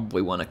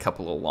probably want a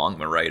couple of long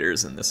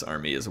marauders in this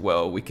army as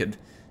well. We could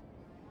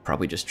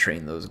probably just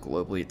train those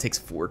globally. It takes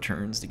 4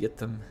 turns to get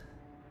them.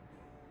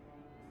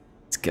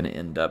 It's going to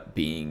end up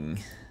being...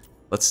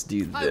 Let's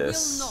do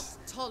this. I will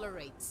not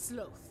tolerate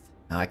sloth.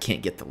 I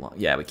can't get the long...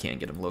 Yeah, we can't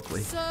get them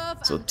locally.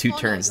 So 2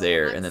 turns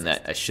there, and then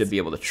that I should be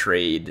able to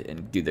trade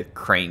and do the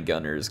crane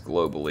gunners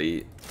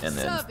globally, and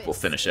then we'll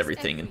finish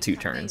everything in 2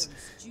 turns.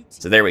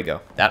 So there we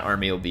go. That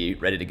army will be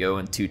ready to go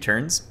in 2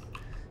 turns.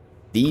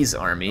 These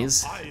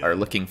armies are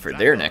looking for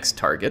their next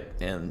target,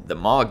 and the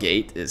Maw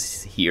Gate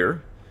is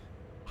here.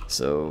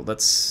 So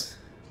let's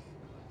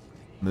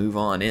move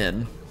on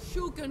in.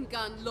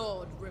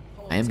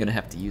 I am going to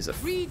have to use a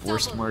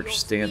forced march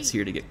stance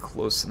here to get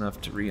close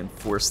enough to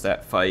reinforce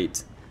that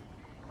fight.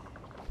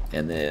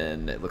 And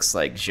then it looks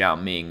like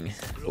Zhao Ming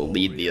will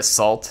lead the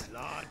assault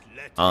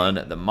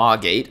on the Maw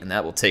Gate, and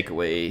that will take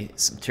away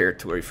some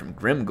territory from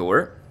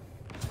Grimgor.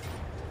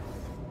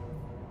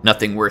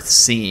 Nothing worth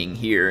seeing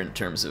here in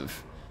terms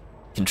of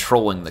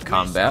controlling the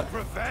combat.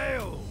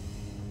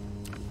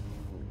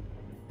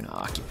 Gonna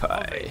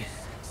occupy.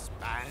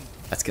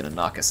 That's gonna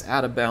knock us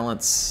out of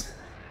balance.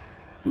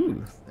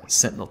 Ooh,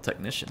 Sentinel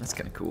Technician, that's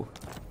kind of cool.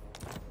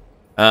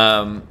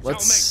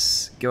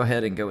 Let's go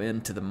ahead and go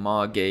into the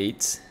Maw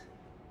Gate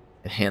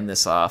and hand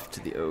this off to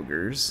the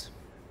ogres.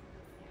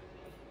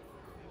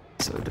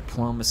 So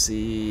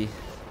diplomacy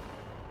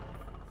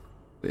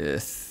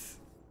with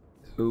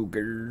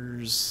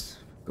ogres,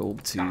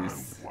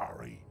 Goldtooth,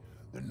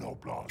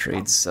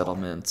 trade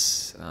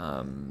settlement,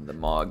 the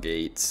Maw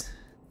Gate.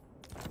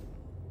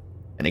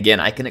 And again,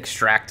 I can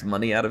extract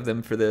money out of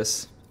them for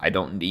this. I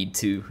don't need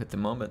to at the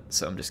moment,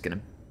 so I'm just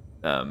gonna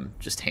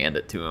just hand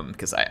it to them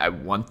because I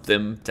want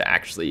them to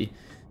actually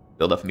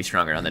build up and be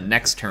stronger. On the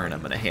next turn,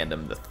 I'm gonna hand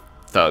them the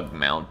Thug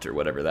Mount or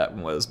whatever that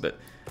one was, but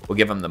we'll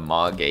give them the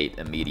Maw Gate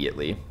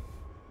immediately.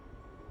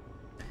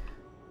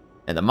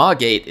 And the Maw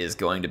Gate is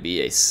going to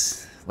be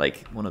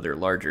like one of their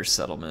larger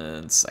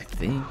settlements, I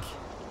think.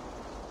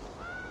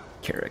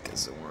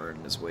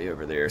 Karakazorn is way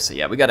over there. So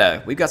yeah, we've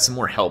got some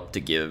more help to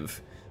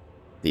give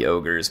the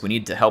ogres. We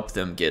need to help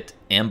them get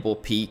Amble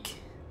Peak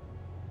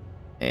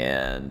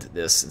and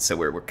this, and so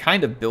we're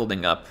kind of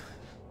building up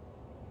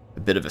a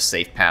bit of a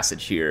safe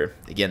passage here.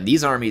 Again,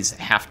 these armies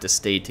have to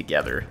stay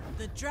together.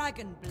 The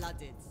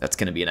dragon-blooded. That's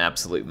going to be an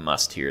absolute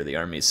must here. The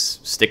armies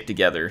stick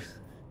together,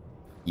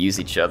 use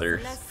each other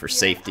for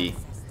safety.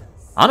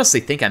 Honestly,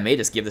 think I may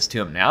just give this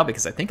to him now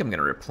because I think I'm going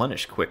to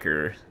replenish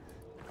quicker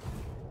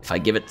if I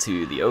give it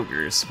to the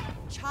ogres.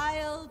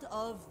 Child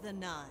of the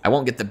Nine. I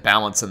won't get the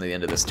balance on the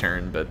end of this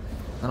turn, but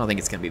I don't think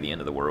it's going to be the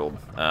end of the world.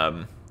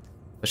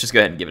 Let's just go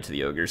ahead and give it to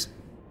the ogres.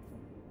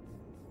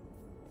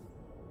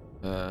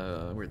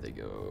 Where'd they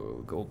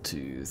go?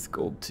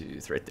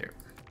 Goldtooth, right there.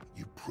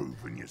 You've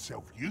proven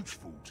yourself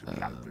useful to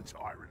the Alpha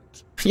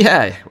Tyrant.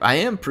 Yeah, I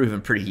am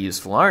proving pretty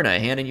useful, aren't I?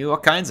 Handing you all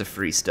kinds of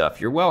free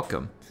stuff. You're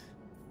welcome.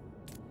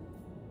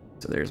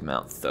 So there's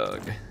Mount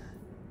Thug.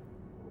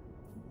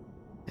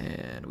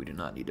 And we do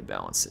not need to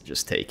balance it,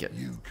 just take it.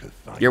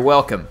 You're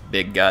welcome,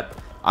 Big Gut.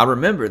 I'll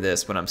remember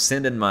this when I'm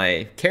sending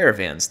my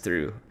caravans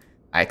through.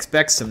 I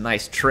expect some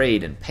nice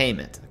trade and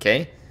payment,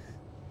 okay?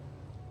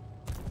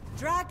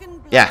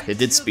 Yeah, it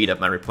did speed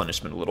up my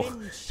replenishment a little.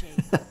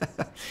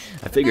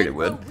 I figured it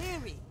would.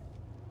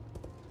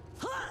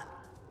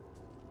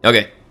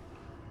 Okay.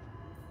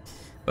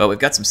 Well, we've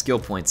got some skill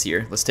points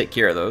here. Let's take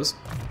care of those.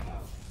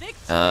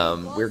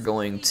 We're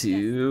going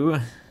to...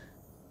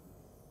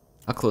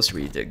 How close are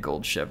we to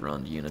gold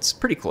chevron units?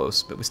 Pretty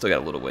close, but we still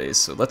got a little ways.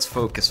 So let's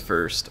focus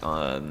first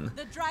on...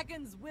 The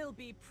dragons will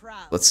be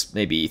proud. Let's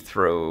maybe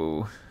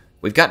throw...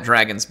 We've got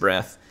Dragon's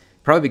Breath.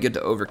 Probably be good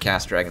to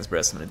overcast Dragon's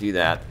Breath, so I'm going to do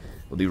that.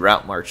 We'll do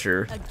Route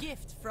Marcher. A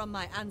gift from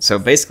my ancestors. So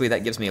basically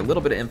that gives me a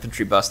little bit of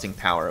infantry busting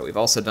power. We've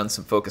also done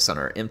some focus on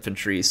our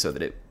infantry so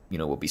that it, you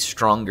know, will be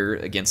stronger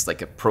against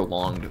like a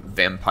prolonged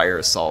vampire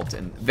assault.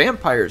 And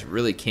vampires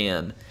really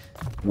can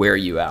wear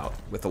you out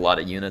with a lot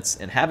of units,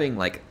 and having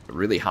like a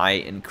really high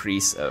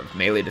increase of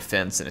melee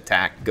defense and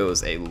attack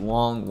goes a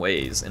long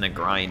ways in a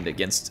grind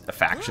against a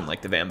faction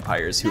like the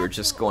vampires, who are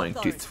just going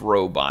to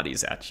throw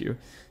bodies at you,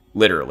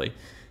 literally.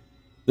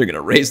 They're going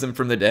to raise them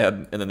from the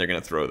dead, and then they're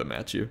going to throw them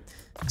at you.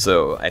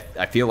 So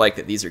I feel like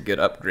that these are good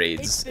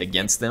upgrades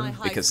against them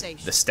because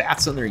the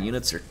stats on their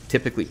units are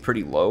typically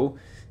pretty low.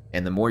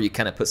 And the more you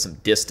kind of put some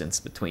distance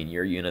between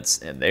your units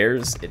and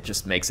theirs, it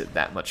just makes it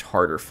that much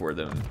harder for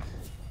them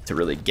to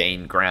really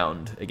gain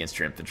ground against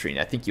your infantry. And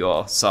I think you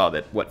all saw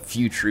that what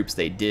few troops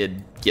they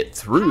did get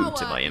through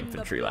to my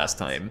infantry last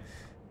time,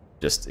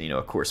 just, you know,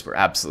 of course, were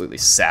absolutely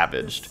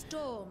savaged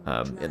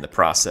in the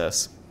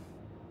process.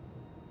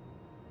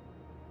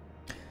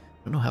 I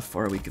don't know how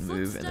far we can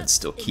move and then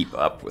still keep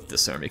up with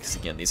this army, because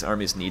again, these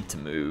armies need to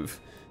move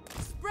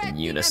in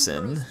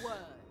unison.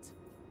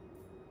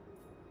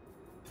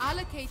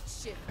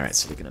 Alright,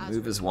 so we're going to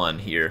move as one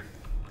here.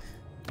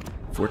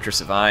 Fortress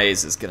of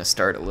Eyes is going to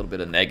start a little bit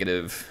of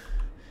negative.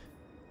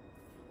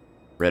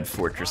 Red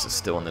Fortress is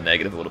still in the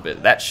negative a little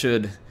bit. That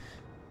should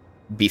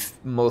be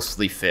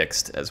mostly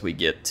fixed as we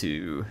get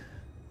to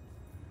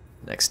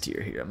next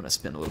tier here. I'm going to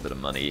spend a little bit of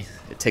money.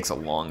 It takes a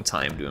long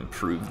time to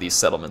improve these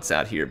settlements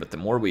out here, but the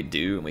more we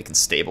do and we can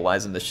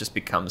stabilize them, this just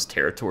becomes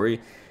territory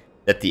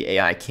that the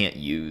AI can't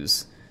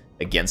use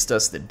against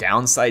us. The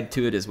downside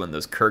to it is when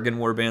those Kurgan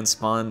warbands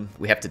spawn,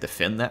 we have to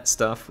defend that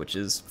stuff, which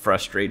is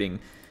frustrating.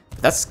 But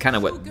that's kind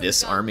of what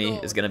this army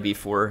is going to be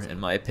for, in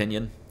my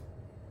opinion.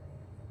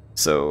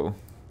 So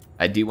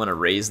I do want to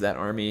raise that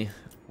army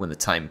when the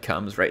time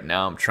comes. Right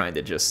now I'm trying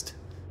to just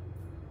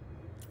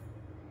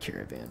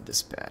caravan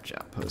dispatch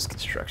outpost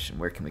construction.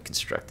 Where can we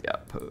construct the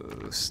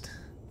outpost?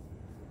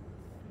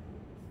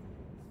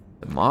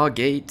 The Maw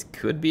Gate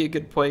could be a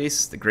good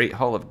place. The Great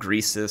Hall of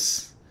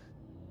Greasus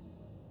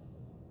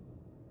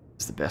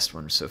is the best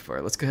one so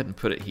far. Let's go ahead and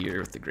put it here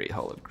with the Great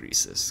Hall of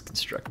Greasus.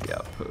 Construct the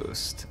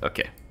outpost.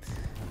 Okay.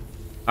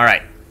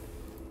 Alright.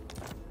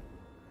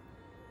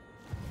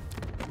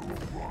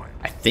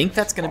 I think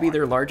that's going to be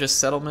their largest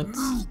settlement.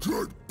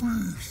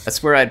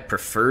 That's where I'd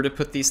prefer to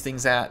put these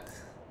things at.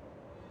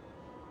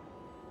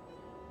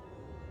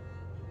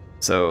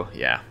 So,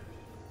 yeah.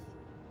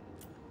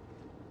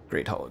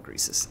 Great Hall of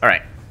Greasus.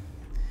 Alright.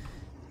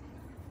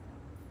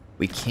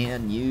 We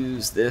can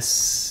use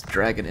this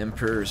Dragon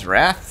Emperor's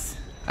Wrath.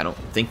 I don't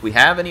think we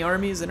have any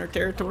armies in our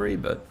territory,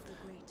 but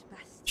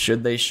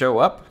should they show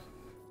up,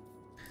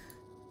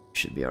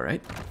 should be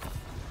alright.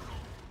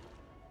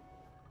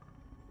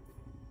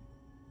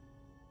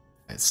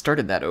 I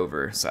started that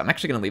over, so I'm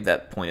actually going to leave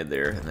that pointed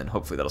there, and then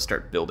hopefully that'll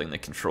start building the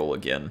control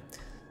again.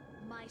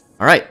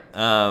 Alright,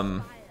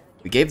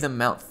 we gave them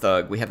Mount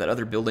Thug. We have that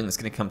other building that's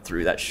going to come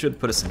through. That should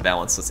put us in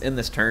balance. Let's end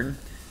this turn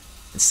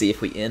and see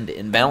if we end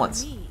in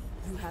balance.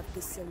 You have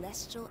the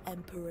Celestial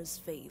Emperor's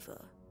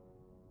favor.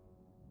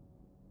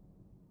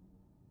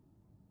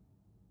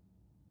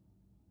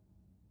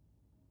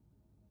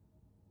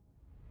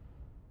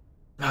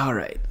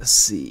 Alright, let's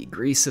see.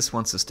 Greasus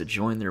wants us to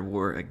join their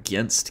war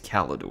against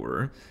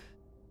Calidor.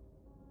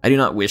 I do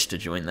not wish to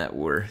join that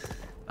war.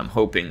 I'm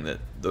hoping that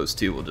those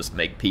two will just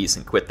make peace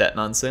and quit that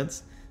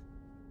nonsense.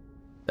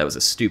 That was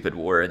a stupid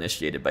war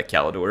initiated by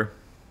Calidor.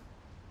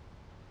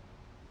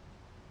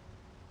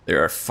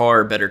 There are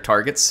far better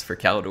targets for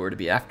Calidor to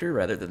be after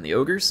rather than the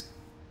ogres.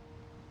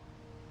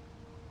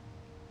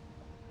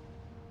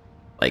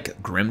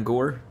 Like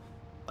Grimgor,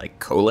 like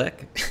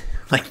Kolek,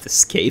 like the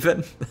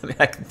Skaven. I mean,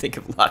 I can think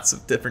of lots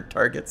of different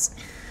targets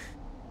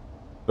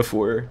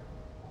before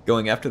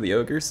going after the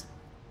ogres.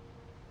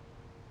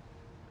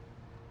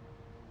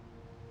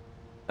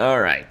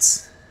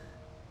 Alright.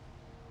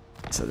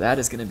 So that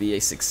is going to be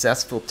a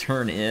successful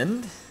turn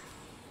end.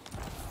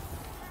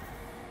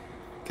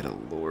 Get a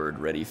lord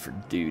ready for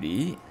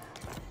duty.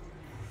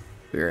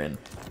 We're in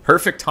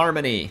perfect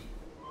harmony.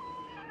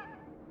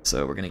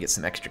 So we're going to get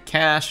some extra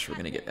cash. We're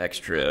going to get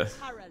extra...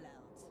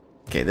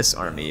 Okay, this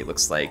army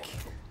looks like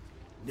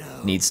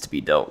needs to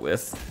be dealt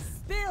with.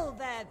 Spill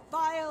their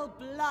vile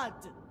blood.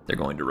 They're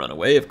going to run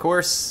away, of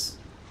course.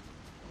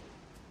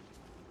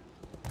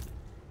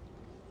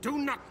 Do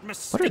not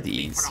mistake What are me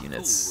these for a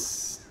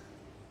units?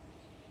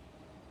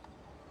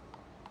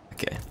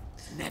 Okay.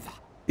 fool. Never.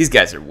 These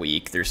guys are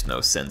weak. There's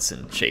no sense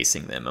in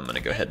chasing them. I'm going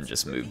to go ahead and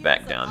just move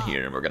back down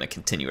here, and we're going to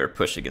continue our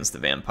push against the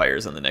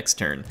vampires on the next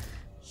turn.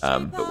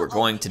 But we're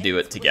going to do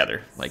it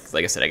together. Like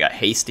I said, I got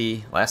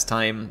hasty last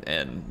time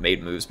and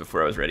made moves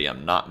before I was ready.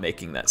 I'm not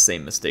making that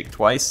same mistake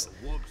twice.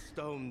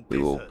 We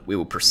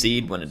will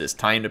proceed when it is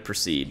time to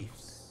proceed.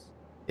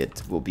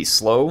 It will be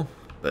slow,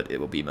 but it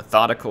will be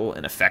methodical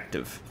and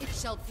effective. It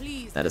shall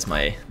please. That is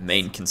my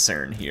main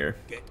concern here.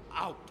 Get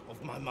out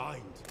of my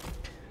mind.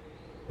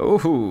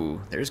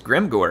 Oh, there's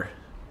Grimgor.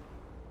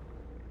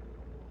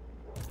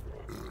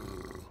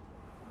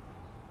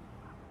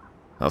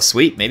 Oh,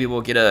 sweet. Maybe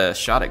we'll get a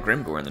shot at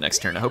Grimgor in the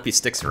next turn. I hope he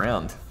sticks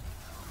around.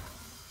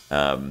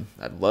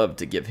 I'd love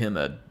to give him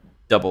a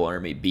double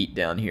army beat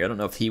down here. I don't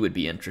know if he would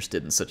be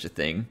interested in such a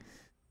thing.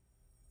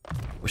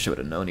 Wish I would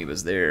have known he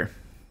was there.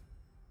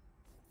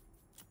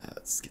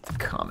 Let's get the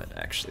comment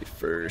actually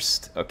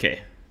first.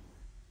 Okay.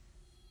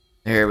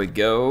 There we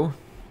go.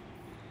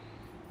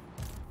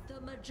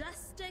 The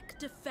Majestic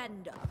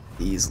Defender.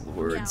 These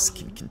lords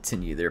can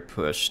continue their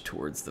push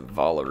towards the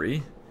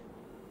Valerie.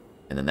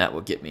 And then that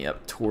will get me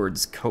up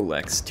towards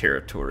Kolek's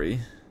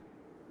territory.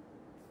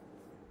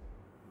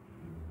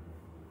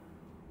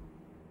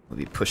 we'll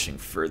be pushing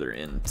further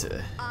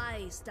into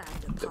I stand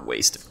the apart.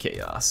 waste of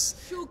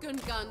chaos.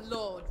 Shugengan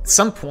Lord. At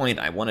some point,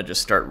 I want to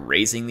just start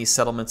raising these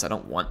settlements. I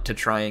don't want to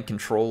try and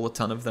control a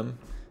ton of them,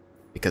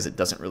 because it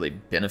doesn't really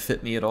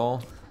benefit me at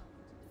all.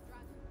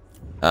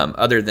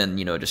 Other than,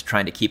 you know, just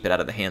trying to keep it out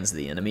of the hands of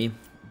the enemy.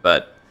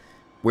 But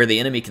where the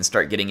enemy can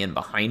start getting in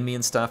behind me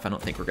and stuff, I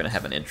don't think we're going to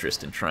have an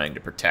interest in trying to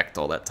protect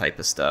all that type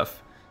of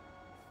stuff.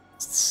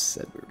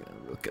 Said we were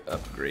going to look at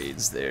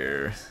upgrades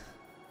there.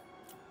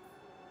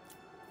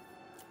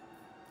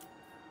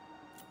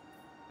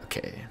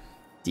 Okay,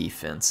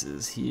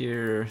 defenses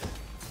here.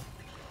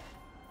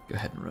 Go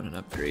ahead and run an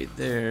upgrade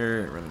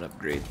there, run an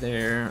upgrade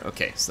there.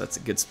 Okay, so that's a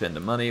good spend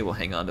of money. We'll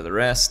hang on to the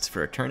rest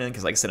for a turn-in,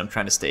 because like I said, I'm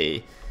trying to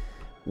stay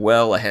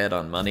well ahead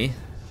on money.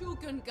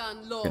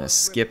 Shugengan We're Lord. going to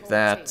skip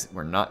that.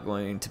 We're not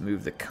going to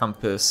move the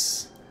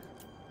compass.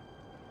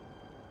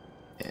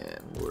 And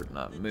Lord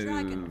not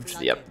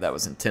moved. Yep, that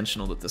was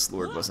intentional that this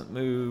Lord wasn't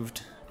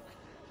moved.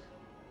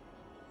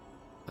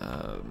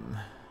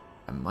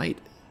 I might...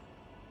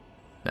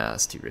 Nah,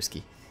 that's too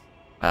risky.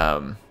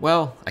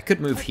 Well, I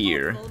could move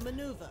here.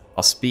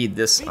 I'll speed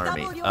this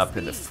army up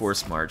into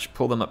force march,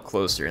 pull them up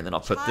closer, and then I'll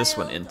put this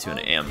one into an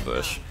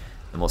ambush.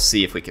 And we'll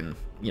see if we can,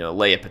 you know,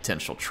 lay a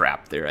potential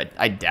trap there.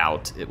 I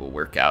doubt it will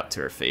work out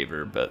to our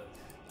favor, but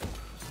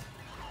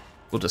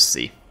we'll just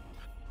see.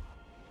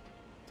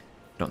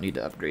 Don't need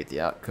to upgrade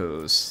the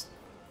outposts.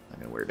 I'm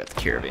going to worry about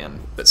the caravan.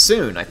 But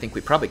soon, I think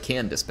we probably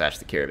can dispatch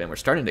the caravan. We're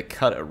starting to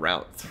cut a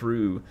route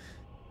through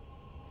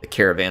the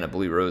caravan of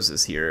blue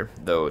roses here,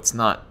 though it's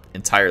not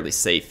entirely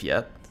safe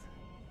yet.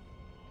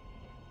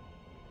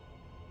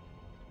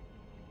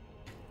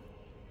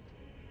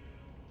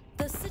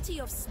 The city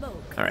of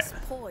smoke is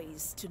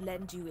poised to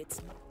lend you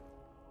its...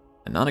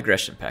 A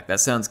non-aggression pact. That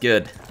sounds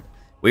good.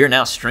 We are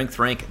now strength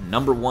rank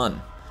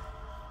 #1.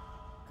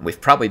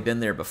 We've probably been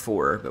there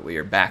before, but we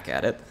are back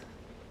at it.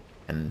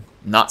 And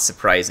not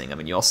surprising. I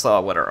mean, you all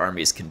saw what our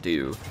armies can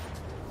do.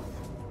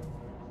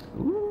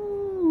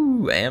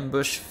 Ooh,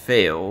 ambush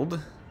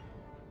failed.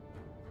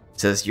 It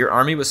says, your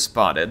army was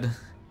spotted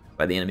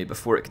by the enemy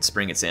before it could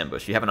spring its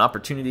ambush. You have an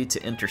opportunity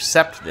to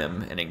intercept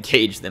them and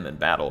engage them in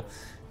battle.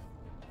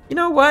 You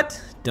know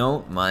what?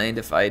 Don't mind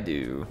if I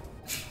do.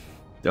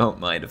 Don't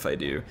mind if I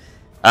do.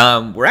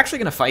 We're actually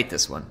going to fight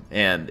this one,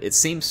 and it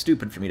seems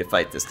stupid for me to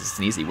fight this because it's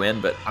an easy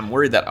win, but I'm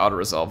worried that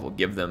auto-resolve will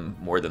give them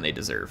more than they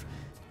deserve,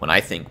 when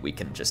I think we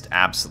can just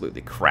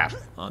absolutely crap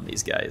on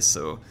these guys,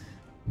 so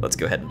let's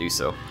go ahead and do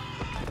so.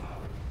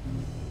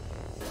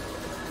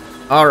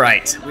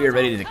 Alright, we are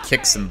ready to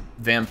kick some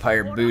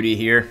vampire booty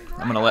here.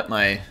 I'm going to let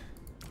my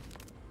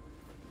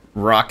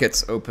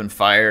rockets open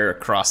fire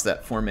across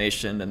that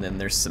formation, and then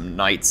there's some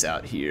knights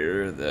out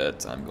here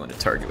that I'm going to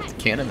target with the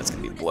cannon. That's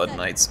going to be blood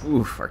knights.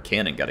 Oof, our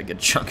cannon got a good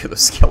chunk of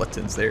those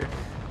skeletons there.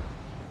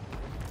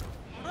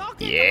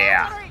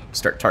 Yeah!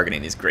 Start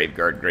targeting these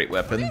Graveguard great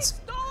weapons.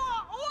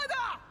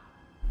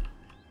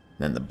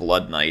 Then the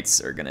blood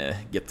knights are going to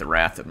get the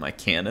wrath of my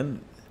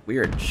cannon. We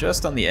are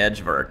just on the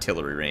edge of our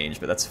artillery range,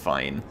 but that's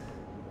fine.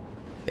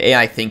 The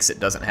AI thinks it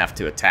doesn't have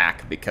to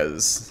attack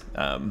because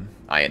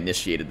I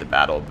initiated the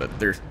battle, but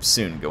they're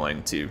soon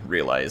going to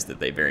realize that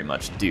they very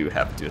much do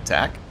have to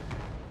attack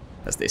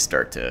as they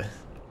start to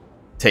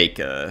take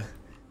a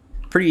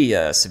pretty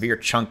severe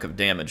chunk of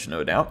damage,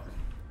 no doubt.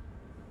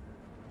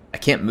 I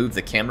can't move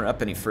the camera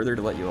up any further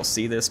to let you all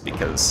see this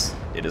because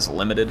it is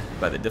limited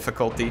by the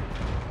difficulty.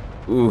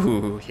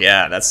 Ooh,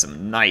 yeah, that's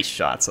some nice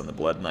shots on the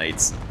Blood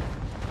Knights.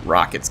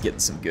 Rockets getting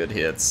some good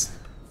hits.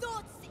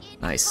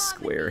 Nice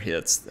square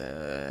hits.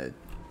 I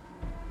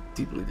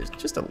do believe there's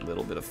just a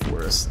little bit of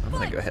forest. I'm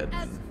gonna go ahead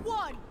and...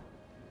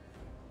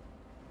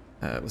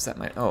 was that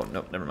my... Oh,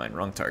 nope, never mind.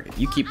 Wrong target.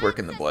 You keep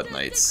working the Blood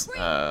Knights.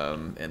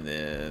 And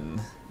then...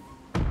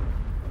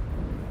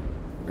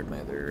 Where'd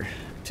my other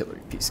artillery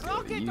piece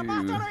go? You go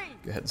ahead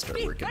and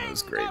start working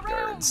those Grave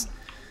Guards.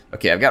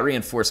 Okay, I've got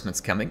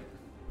reinforcements coming.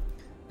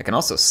 I can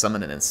also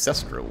summon an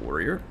Ancestral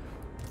Warrior.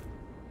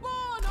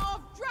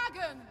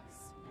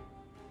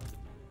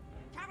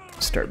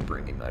 Start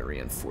bringing my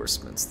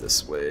reinforcements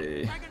this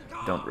way.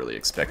 Don't really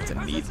expect to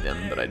need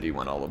them, but I do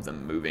want all of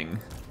them moving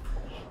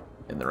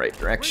in the right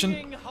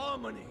direction.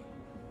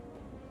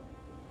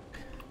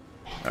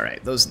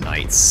 Alright, those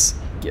knights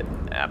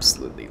getting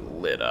absolutely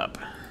lit up.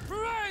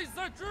 Praise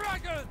the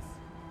dragons!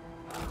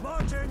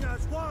 Marching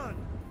as one!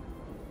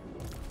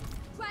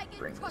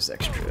 Bring those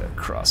extra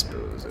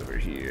crossbows over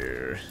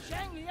here.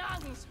 There we go.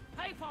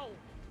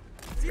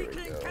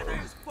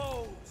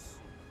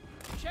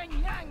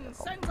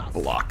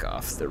 Block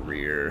off the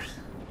rear.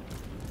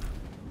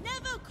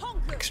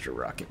 Extra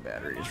rocket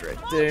batteries right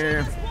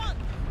there.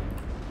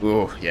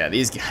 Ooh, yeah,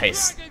 these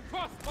guys.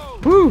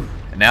 Woo!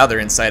 And now they're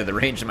inside of the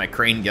range of my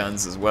crane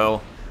guns as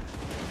well.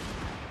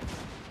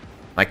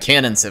 My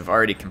cannons have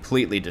already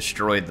completely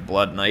destroyed the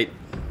Blood Knight.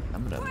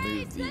 I'm gonna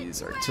move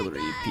these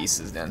artillery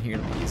pieces down here.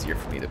 It'll be easier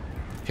for me to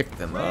pick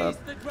them up.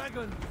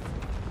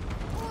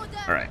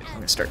 Alright, I'm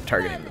gonna start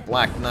targeting the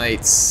Black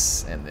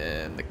Knights, and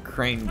then the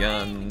crane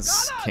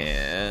guns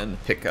can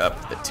pick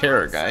up the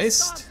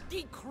Terrorgeist.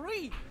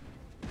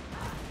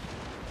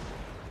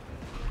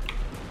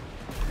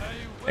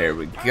 There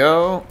we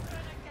go.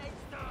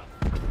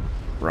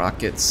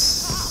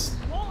 Rockets.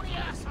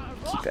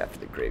 Keep after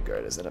the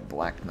graveyard. Is that a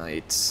Black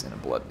Knight and a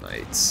Blood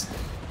Knight?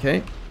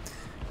 Okay.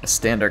 Let's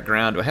stand our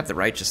ground. Do I have the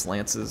Righteous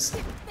Lances?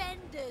 I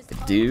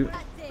do.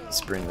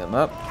 Let's bring them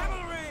up.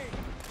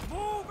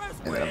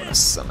 And then I'm going to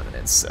summon an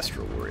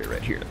Ancestral Warrior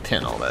right here to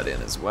pin all that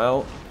in as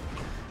well.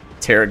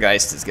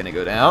 Terrorgeist is going to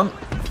go down.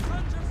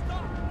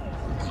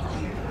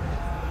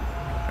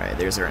 Alright,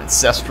 there's our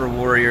Ancestral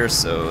Warrior,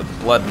 so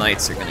the Blood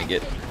Knights are going to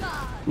get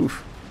a little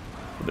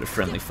bit of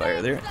friendly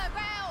fire there.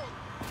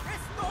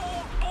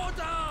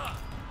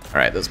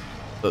 Alright,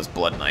 those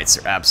Blood Knights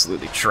are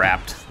absolutely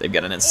trapped. They've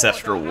got an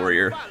Ancestral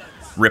Warrior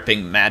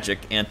ripping magic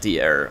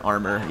anti-air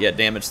armor. Yeah,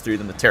 damage through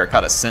them. The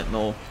Terracotta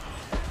Sentinel.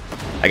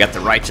 I got the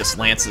Righteous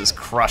Lances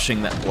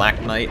crushing that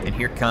Black Knight, and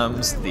here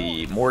comes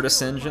the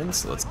Mortis Engine,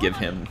 so let's give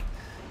him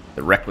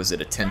the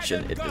requisite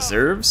attention it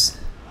deserves.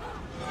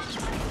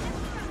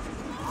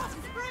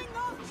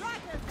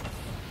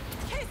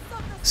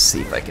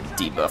 See if I can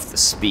debuff the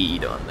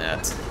speed on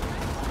that.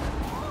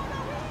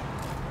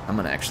 I'm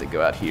gonna actually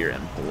go out here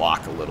and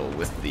block a little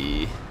with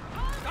the...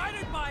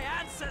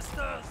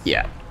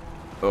 Yeah.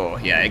 Oh,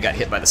 yeah, I got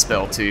hit by the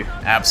spell too.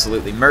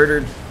 Absolutely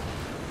murdered.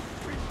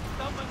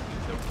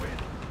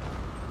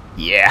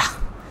 Yeah.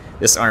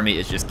 This army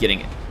is just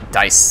getting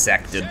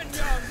dissected.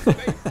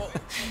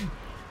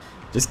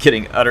 Just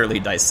getting utterly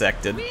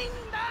dissected.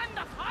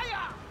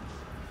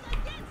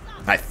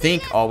 I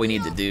think all we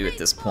need to do at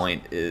this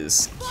point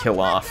is kill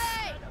off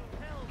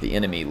the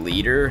enemy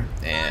leader,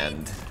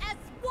 and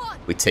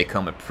we take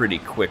home a pretty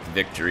quick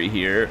victory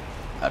here.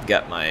 I've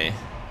got my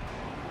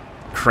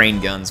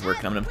crane guns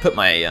working. I'm going to put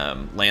my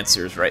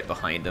lancers right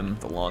behind him,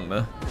 the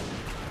longbow.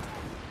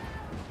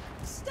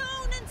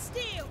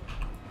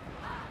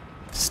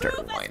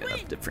 Start lining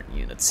up different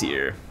units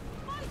here.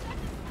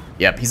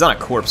 Yep, he's on a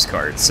corpse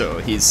card, so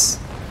he's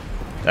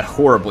a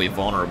horribly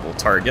vulnerable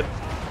target.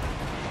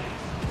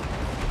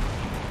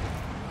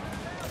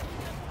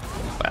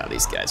 Wow,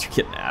 these guys are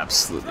getting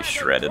absolutely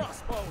shredded.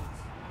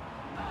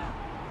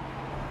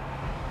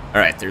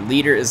 Alright, their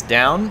leader is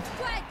down.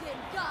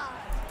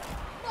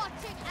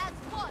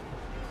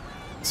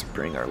 Let's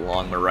bring our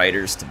longbow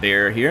riders to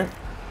bear here.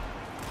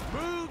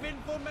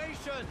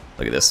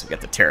 Look at this, we got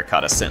the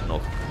Terracotta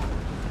Sentinel.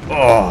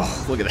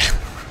 Oh, look at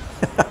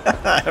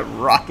that.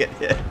 Rocket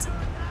hit.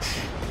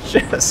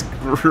 Just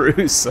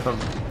gruesome.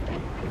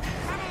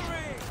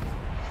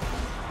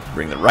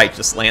 Bring the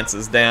Righteous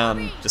Lances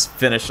down. Just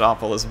finish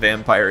off all this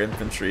vampire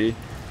infantry.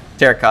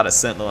 Terracotta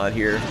Sentinel out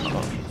here.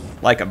 Oh,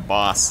 like a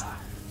boss.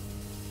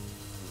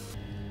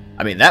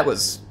 I mean, that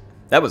was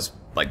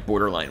like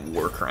borderline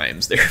war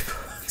crimes there,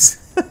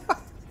 folks.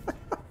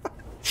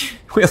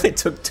 We only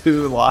took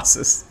 2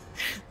 losses.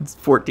 It's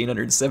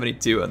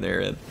 1,472 on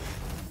their end.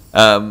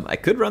 I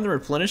could run the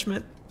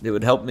replenishment. It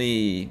would help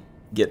me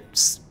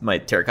get my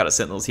Terracotta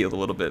Sentinels healed a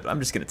little bit. I'm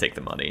just going to take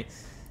the money.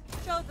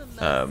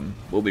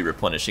 We'll be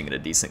replenishing at a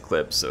decent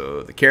clip.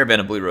 So the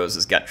Caravan of Blue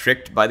Roses got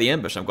tricked by the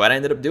ambush. I'm glad I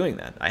ended up doing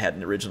that. I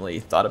hadn't originally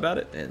thought about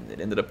it, and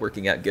it ended up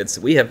working out good. So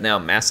we have now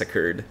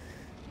massacred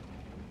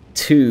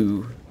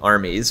 2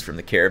 armies from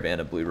the Caravan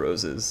of Blue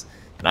Roses.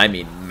 And I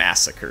mean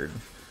massacred.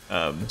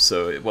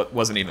 So it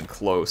wasn't even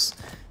close.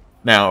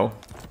 Now,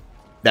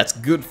 that's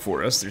good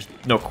for us. There's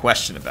no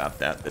question about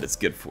that it's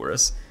good for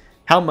us.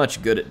 How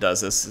much good it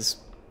does us is,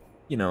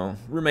 you know,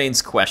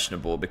 remains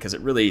questionable because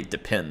it really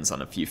depends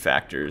on a few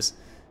factors.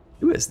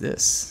 Who is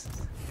this?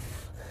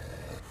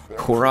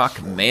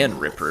 Korok Man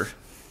Ripper.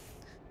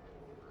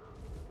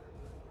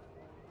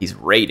 He's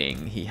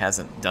raiding. He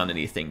hasn't done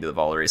anything to the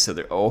Valeri, so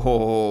they're...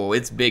 Oh,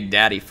 it's Big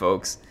Daddy,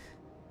 folks.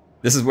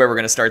 This is where we're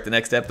going to start the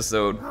next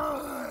episode.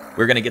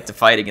 We're going to get to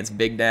fight against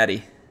Big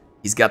Daddy.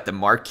 He's got the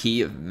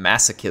Marquis of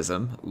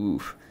Masochism.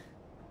 Ooh.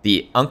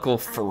 The Uncle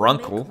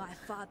Furuncle.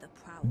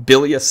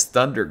 Bilious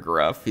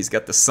Thundergruff. He's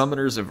got the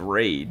Summoners of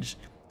Rage.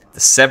 The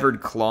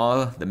Severed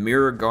Claw. The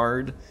Mirror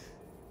Guard.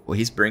 Well,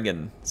 he's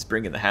bringing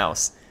the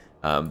house.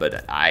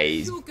 But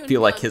I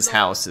feel like his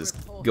house is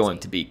going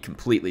to be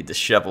completely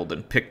disheveled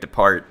and picked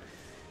apart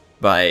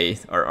by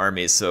our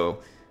armies. So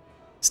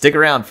stick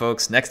around,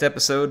 folks. Next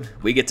episode,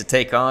 we get to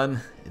take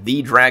on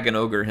the Dragon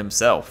Ogre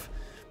himself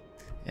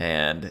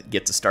and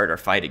get to start our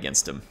fight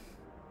against him.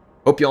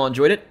 Hope you all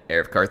enjoyed it.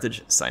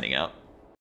 HeirofCarthage signing out.